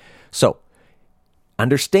name. So,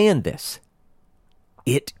 understand this.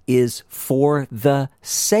 It is for the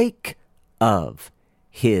sake of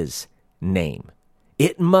his name.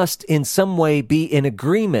 It must in some way be in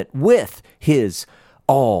agreement with his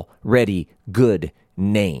already good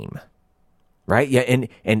name. Right? Yeah,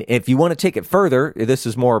 and if you want to take it further, this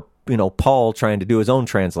is more, Paul trying to do his own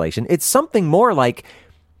translation. It's something more like,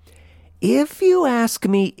 if you ask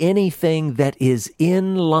me anything that is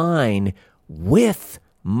in line with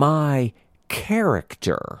my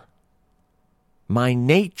character, my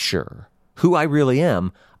nature, who I really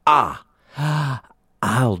am,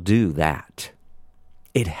 I'll do that.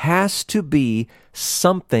 It has to be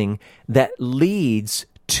something that leads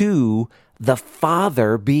to the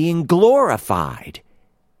Father being glorified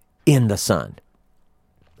in the Son.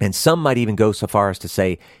 And some might even go so far as to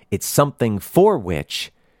say it's something for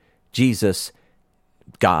which Jesus,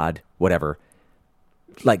 God, whatever,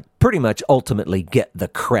 like pretty much ultimately get the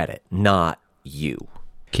credit, not you.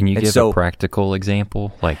 Can you give a practical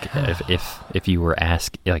example? Like if you were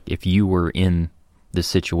if you were in the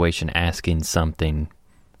situation asking something,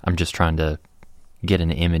 I'm just trying to get an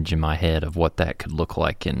image in my head of what that could look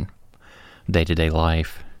like in day-to-day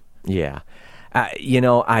life. Yeah.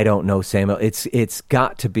 I don't know, Samuel. It's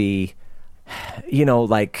got to be,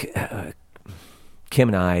 like Kim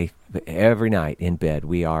and I, every night in bed,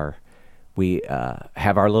 we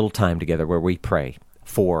have our little time together where we pray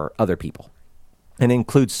for other people. And it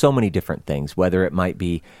includes so many different things, whether it might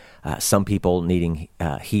be some people needing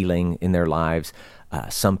healing in their lives,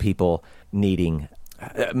 some people needing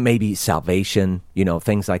maybe salvation,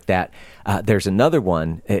 things like that. There's another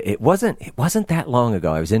one. It wasn't that long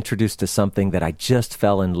ago. I was introduced to something that I just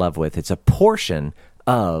fell in love with. It's a portion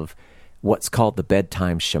of what's called the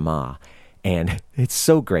bedtime Shema. And it's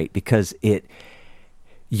so great because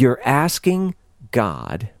you're asking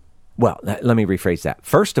God, well, let me rephrase that.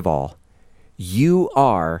 First of all, you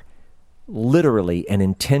are literally and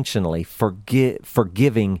intentionally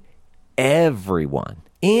forgiving anyone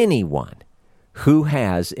who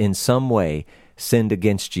has in some way sinned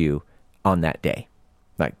against you on that day.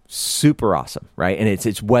 Like, super awesome, right? And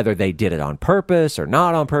it's whether they did it on purpose or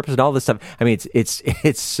not on purpose and all this stuff. I mean,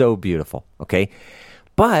 it's so beautiful, okay?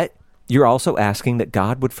 But you're also asking that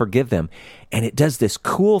God would forgive them. And it does this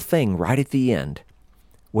cool thing right at the end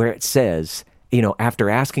where it says, after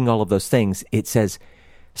asking all of those things, it says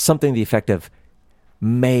something to the effect of,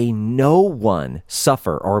 may no one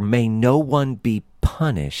suffer or may no one be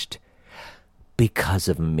punished because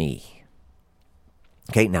of me.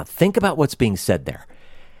 Okay, now think about what's being said there.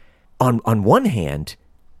 On one hand,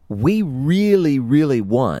 we really, really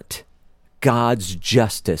want God's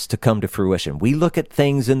justice to come to fruition. We look at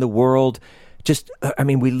things in the world,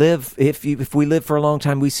 we live, if we live for a long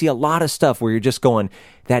time, we see a lot of stuff where you're just going,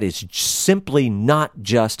 that is simply not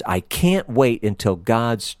just. I can't wait until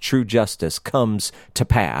God's true justice comes to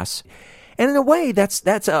pass. And in a way,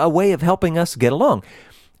 that's a way of helping us get along.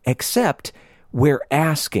 Except we're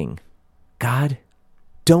asking, God,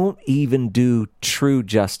 don't even do true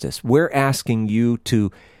justice. We're asking you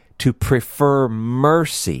to prefer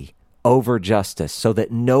mercy over justice so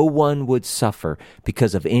that no one would suffer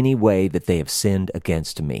because of any way that they have sinned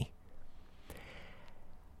against me.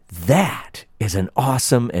 That is an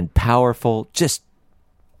awesome and powerful, just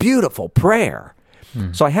beautiful prayer.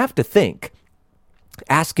 So I have to think,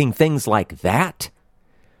 asking things like that,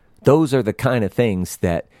 those are the kind of things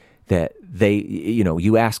that they,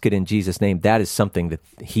 you ask it in Jesus' name, that is something that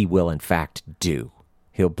he will in fact do.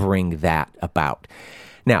 He'll bring that about.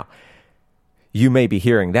 Now, you may be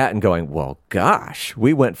hearing that and going, well, gosh,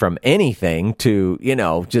 we went from anything to,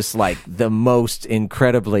 just like the most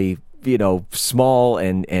incredibly, small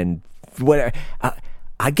and whatever.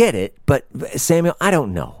 I get it, but Samuel, I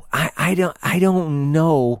don't know. I don't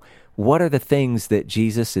know what are the things that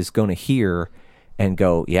Jesus is going to hear and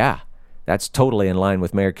go, yeah, that's totally in line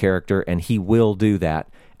with my character, and he will do that,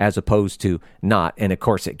 as opposed to not. And of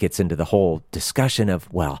course, it gets into the whole discussion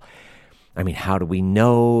of, well, how do we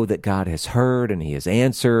know that God has heard and he has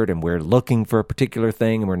answered and we're looking for a particular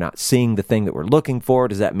thing and we're not seeing the thing that we're looking for?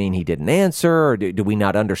 Does that mean he didn't answer, or do we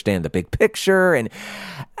not understand the big picture? And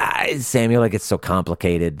Samuel, it gets so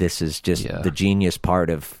complicated. This is just the genius part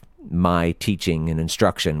of my teaching and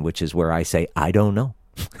instruction, which is where I say, I don't know.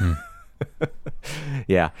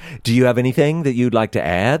 Yeah. Do you have anything that you'd like to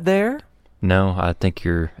add there? No, I think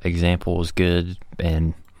your example was good,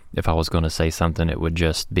 and if I was going to say something, it would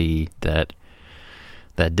just be that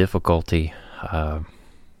difficulty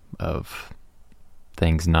of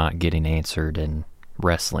things not getting answered and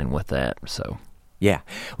wrestling with that. So, yeah.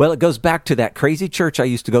 Well, it goes back to that crazy church I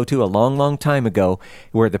used to go to a long, long time ago,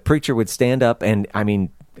 where the preacher would stand up and, I mean,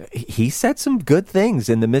 he said some good things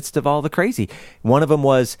in the midst of all the crazy. One of them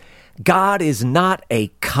was, God is not a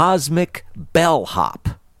cosmic bellhop.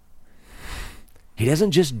 He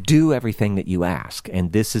doesn't just do everything that you ask.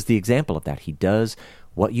 And this is the example of that. He does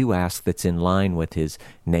what you ask that's in line with his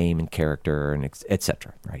name and character and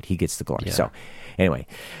etc. Right? He gets the glory. Yeah. So anyway,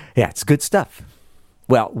 yeah, it's good stuff.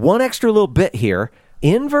 Well, one extra little bit here.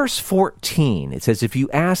 In verse 14, it says, if you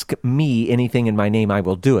ask me anything in my name, I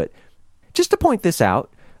will do it. Just to point this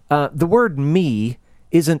out, the word me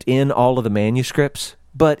isn't in all of the manuscripts,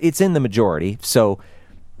 but it's in the majority. So,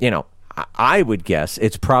 I would guess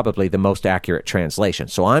it's probably the most accurate translation.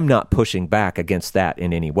 So I'm not pushing back against that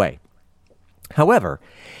in any way. However,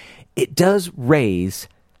 it does raise,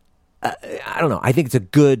 I think it's a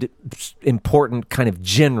good, important kind of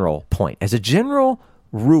general point. As a general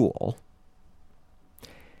rule,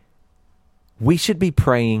 we should be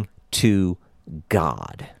praying to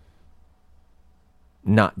God,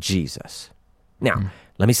 not Jesus. Now,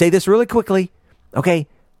 let me say this really quickly, okay?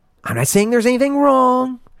 I'm not saying there's anything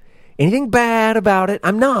wrong, anything bad about it.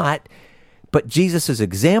 I'm not. But Jesus'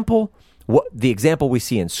 example, the example we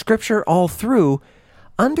see in Scripture all through,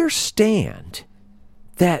 understand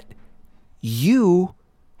that you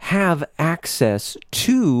have access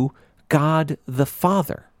to God the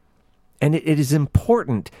Father. And it is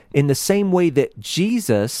important in the same way that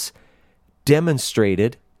Jesus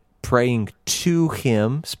demonstrated praying to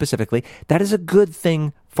him specifically. That is a good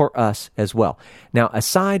thing for us as well. Now,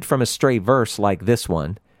 aside from a stray verse like this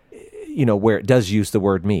one, where it does use the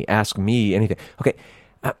word me, ask me anything. Okay,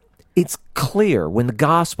 it's clear when the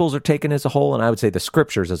Gospels are taken as a whole, and I would say the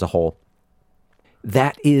Scriptures as a whole,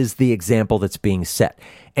 that is the example that's being set.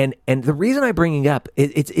 And the reason I'm bringing up,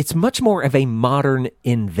 it's much more of a modern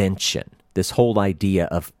invention, this whole idea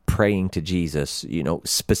of praying to Jesus,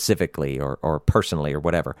 specifically or personally or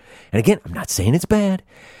whatever. And again, I'm not saying it's bad,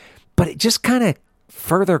 but it just kind of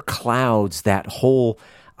further clouds that whole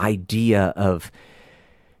idea of,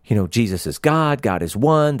 Jesus is God, God is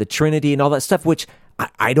one, the Trinity and all that stuff, which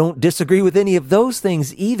I don't disagree with any of those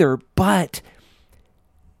things either, but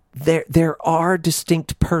there are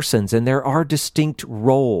distinct persons and there are distinct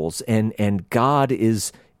roles, and God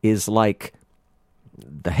is like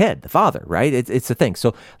the head, the Father, right? It's the thing.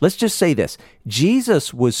 So let's just say this.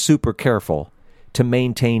 Jesus was super careful to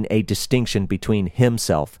maintain a distinction between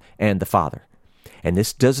himself and the Father. And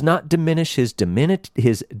this does not diminish his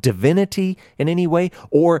divinity in any way,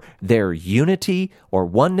 or their unity or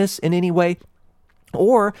oneness in any way,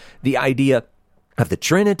 or the idea of the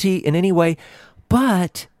Trinity in any way,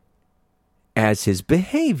 but as his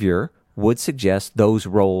behavior would suggest, those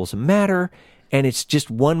roles matter, and it's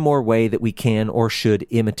just one more way that we can or should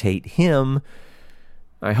imitate him.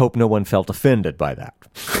 I hope no one felt offended by that.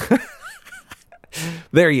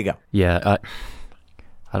 There you go. Yeah,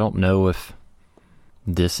 I don't know if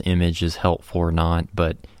this image is helpful or not,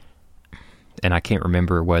 and I can't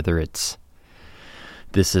remember whether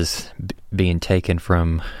this is being taken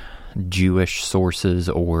from Jewish sources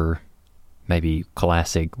or maybe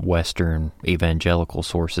classic Western evangelical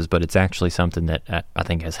sources, but it's actually something that I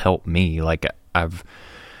think has helped me. Like, I've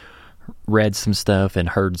read some stuff and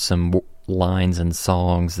heard some lines and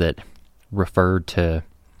songs that referred to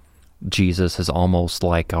Jesus as almost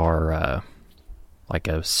like like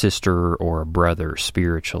a sister or a brother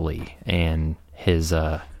spiritually, and his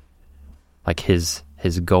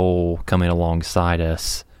goal coming alongside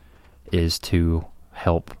us is to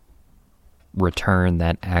help return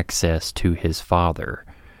that access to his Father.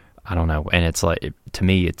 I don't know, and it's like, to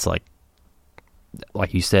me, it's like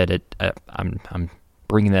you said, I'm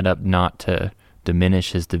bringing that up not to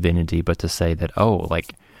diminish his divinity, but to say that,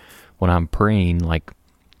 when I'm praying,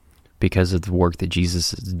 because of the work that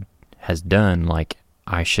Jesus has done,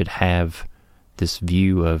 I should have this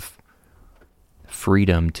view of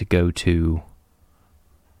freedom to go to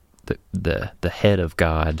the head of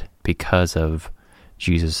God because of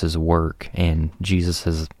Jesus' work, and Jesus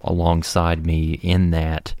is alongside me in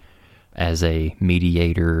that as a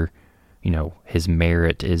mediator. His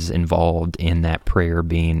merit is involved in that prayer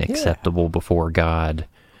being acceptable before God.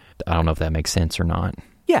 I don't know if that makes sense or not.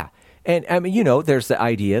 Yeah. And there's the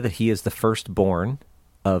idea that he is the firstborn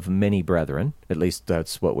of many brethren. At least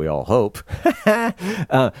that's what we all hope.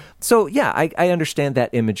 So yeah, I understand that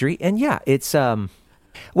imagery. And yeah, it's,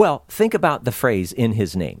 well, think about the phrase "in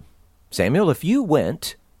his name." Samuel, if you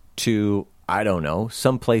went to, I don't know,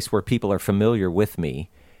 some place where people are familiar with me,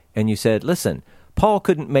 and you said, listen, Paul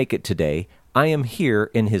couldn't make it today. I am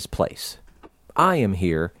here in his place. I am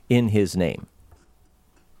here in his name.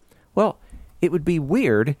 Well, it would be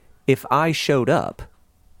weird if I showed up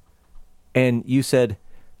and you said,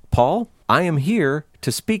 Paul, I am here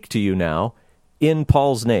to speak to you now in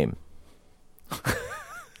Paul's name.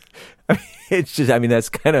 It's just, I mean, that's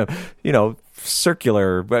kind of,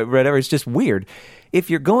 circular, whatever. It's just weird. If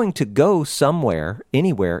you're going to go somewhere,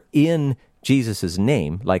 anywhere in Jesus'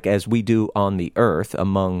 name, like as we do on the earth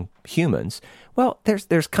among humans, well,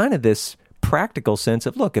 there's kind of this practical sense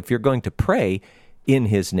of, look, if you're going to pray in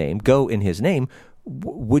his name, go in his name,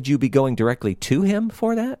 would you be going directly to him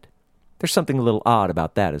for that? There's something a little odd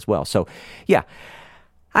about that as well. So, yeah,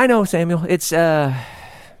 I know, Samuel. It's, I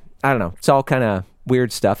don't know. It's all kind of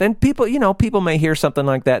weird stuff. And people may hear something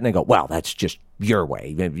like that and they go, well, that's just your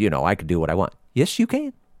way. I could do what I want. Yes, you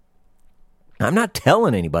can. I'm not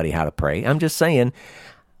telling anybody how to pray. I'm just saying,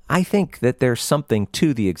 I think that there's something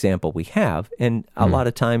to the example we have. And a lot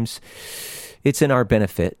of times it's in our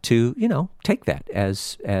benefit to, take that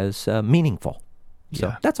as meaningful.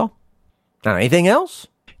 So that's all. Anything else?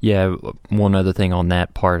 Yeah, one other thing on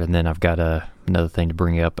that part, and then I've got another thing to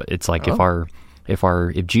bring up. It's like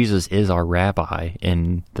if Jesus is our rabbi,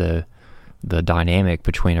 and the dynamic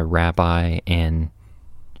between a rabbi and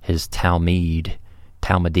his talmidim,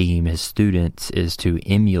 his students, is to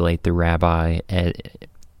emulate the rabbi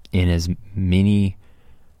in as many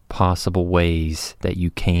possible ways that you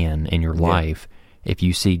can in your life. If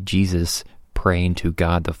you see Jesus praying to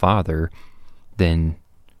God the Father, then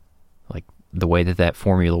like the way that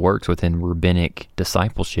formula works within rabbinic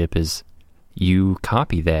discipleship is you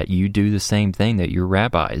copy that. You do the same thing that your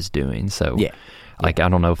rabbi is doing. So I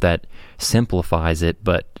don't know if that simplifies it,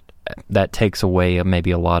 but that takes away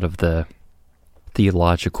maybe a lot of the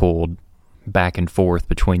theological back and forth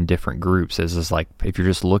between different groups. Is like, if you're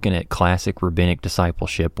just looking at classic rabbinic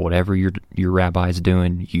discipleship, whatever your rabbi's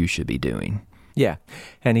doing, you should be doing. Yeah.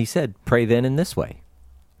 And he said, pray then in this way,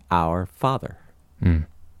 our Father.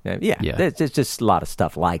 It's just a lot of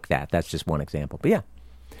stuff like that. That's just one example. But yeah.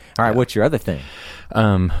 All right, what's your other thing?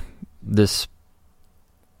 This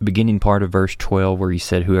beginning part of verse 12 where he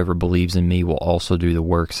said, whoever believes in me will also do the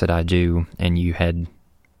works that I do. And you had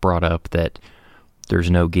brought up that there's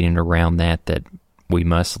no getting around that we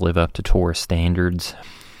must live up to Torah standards.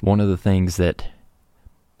 One of the things that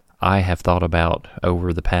I have thought about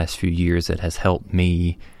over the past few years that has helped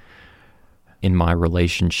me in my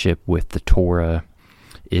relationship with the Torah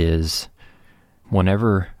is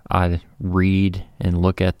whenever I read and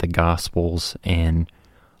look at the Gospels and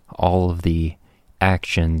all of the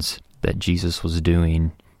actions that Jesus was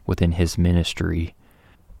doing within his ministry,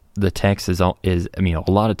 the text is a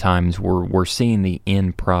lot of times we're seeing the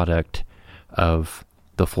end product of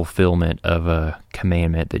the fulfillment of a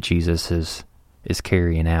commandment that Jesus is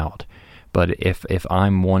carrying out. But if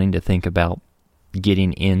I'm wanting to think about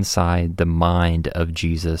getting inside the mind of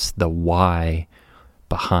Jesus, the why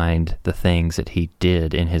behind the things that he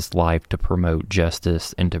did in his life to promote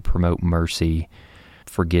justice and to promote mercy,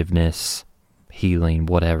 forgiveness, healing,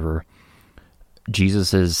 whatever,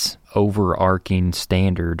 Jesus's overarching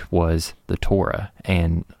standard was the Torah.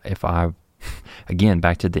 And if I, again,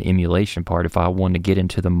 back to the emulation part, if I want to get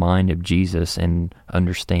into the mind of Jesus and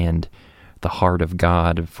understand the heart of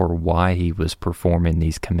God for why he was performing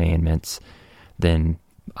these commandments, then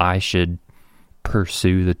I should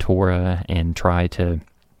pursue the Torah and try to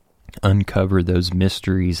uncover those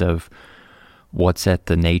mysteries of what's at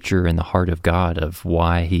the nature and the heart of God, of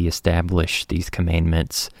why he established these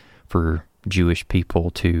commandments for Jewish people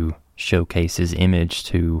to showcase his image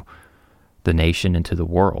to the nation and to the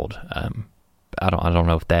world. I don't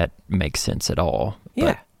know if that makes sense at all.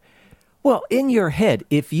 Yeah. Well, in your head,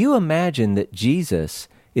 if you imagine that Jesus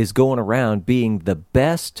is going around being the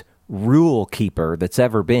best rule keeper that's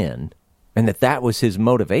ever been, and that was his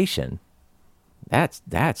motivation, that's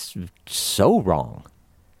so wrong.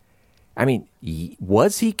 I mean,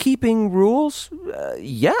 was he keeping rules?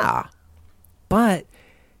 Yeah. But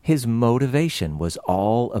his motivation was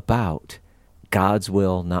all about God's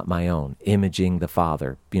will, not my own, imaging the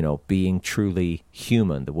Father, being truly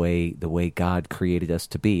human, the way God created us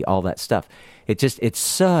to be, all that stuff. It's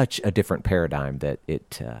such a different paradigm that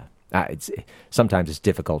sometimes it's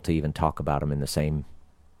difficult to even talk about them in the same,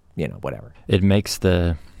 whatever. It makes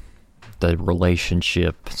the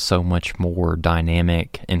relationship so much more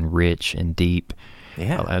dynamic and rich and deep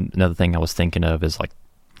Yeah. Another thing I was thinking of is like,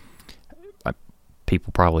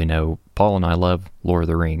 people probably know Paul and I love Lord of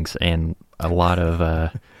the Rings, and a lot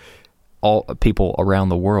of all people around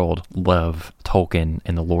the world love Tolkien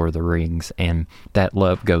and the Lord of the Rings, and that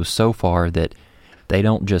love goes so far that they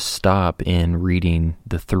don't just stop in reading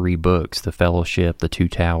the 3 books, The Fellowship, The Two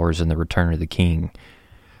Towers, and The Return of the King.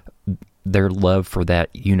 Their love for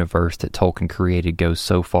that universe that Tolkien created goes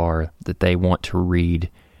so far that they want to read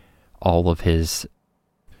all of his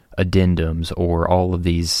addendums or all of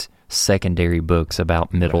these secondary books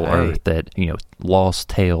about Middle Earth, that, lost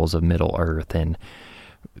tales of Middle Earth, and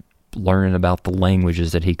learning about the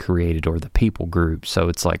languages that he created or the people groups. So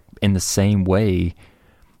it's like, in the same way,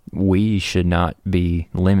 we should not be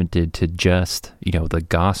limited to just, the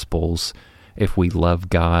Gospels. If we love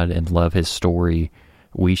God and love his story,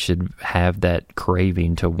 we should have that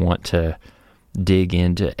craving to want to dig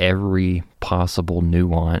into every possible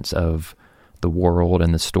nuance of the world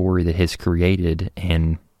and the story that he's created,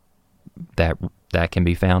 and that can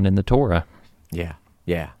be found in the Torah. Yeah.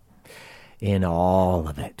 In all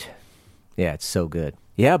of it. Yeah, it's so good.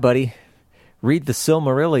 Yeah, buddy. Read the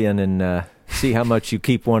Silmarillion and see how much you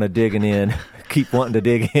keep wanting to dig in.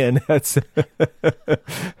 That's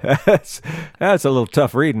a little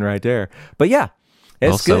tough reading right there. But yeah,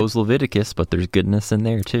 it's good. So is Leviticus, but there's goodness in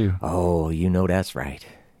there too. Oh, that's right.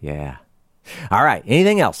 Yeah. All right.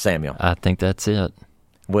 Anything else, Samuel? I think that's it.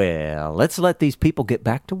 Well, let's let these people get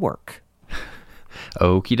back to work.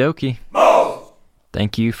 Okie dokie. Most!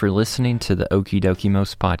 Thank you for listening to the Okie Dokie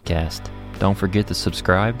Most podcast. Don't forget to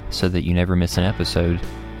subscribe so that you never miss an episode.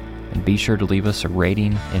 And be sure to leave us a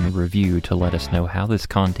rating and a review to let us know how this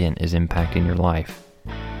content is impacting your life.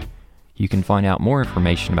 You can find out more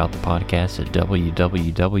information about the podcast at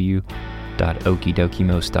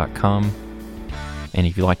www.okiedokimos.com. And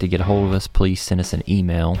if you'd like to get a hold of us, please send us an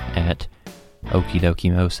email at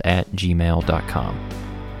okiedokimos@gmail.com.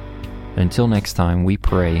 Until next time, we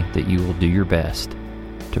pray that you will do your best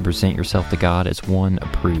to present yourself to God as one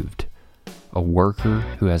approved, a worker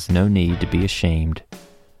who has no need to be ashamed,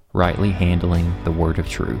 rightly handling the word of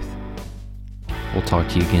truth. We'll talk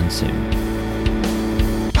to you again soon.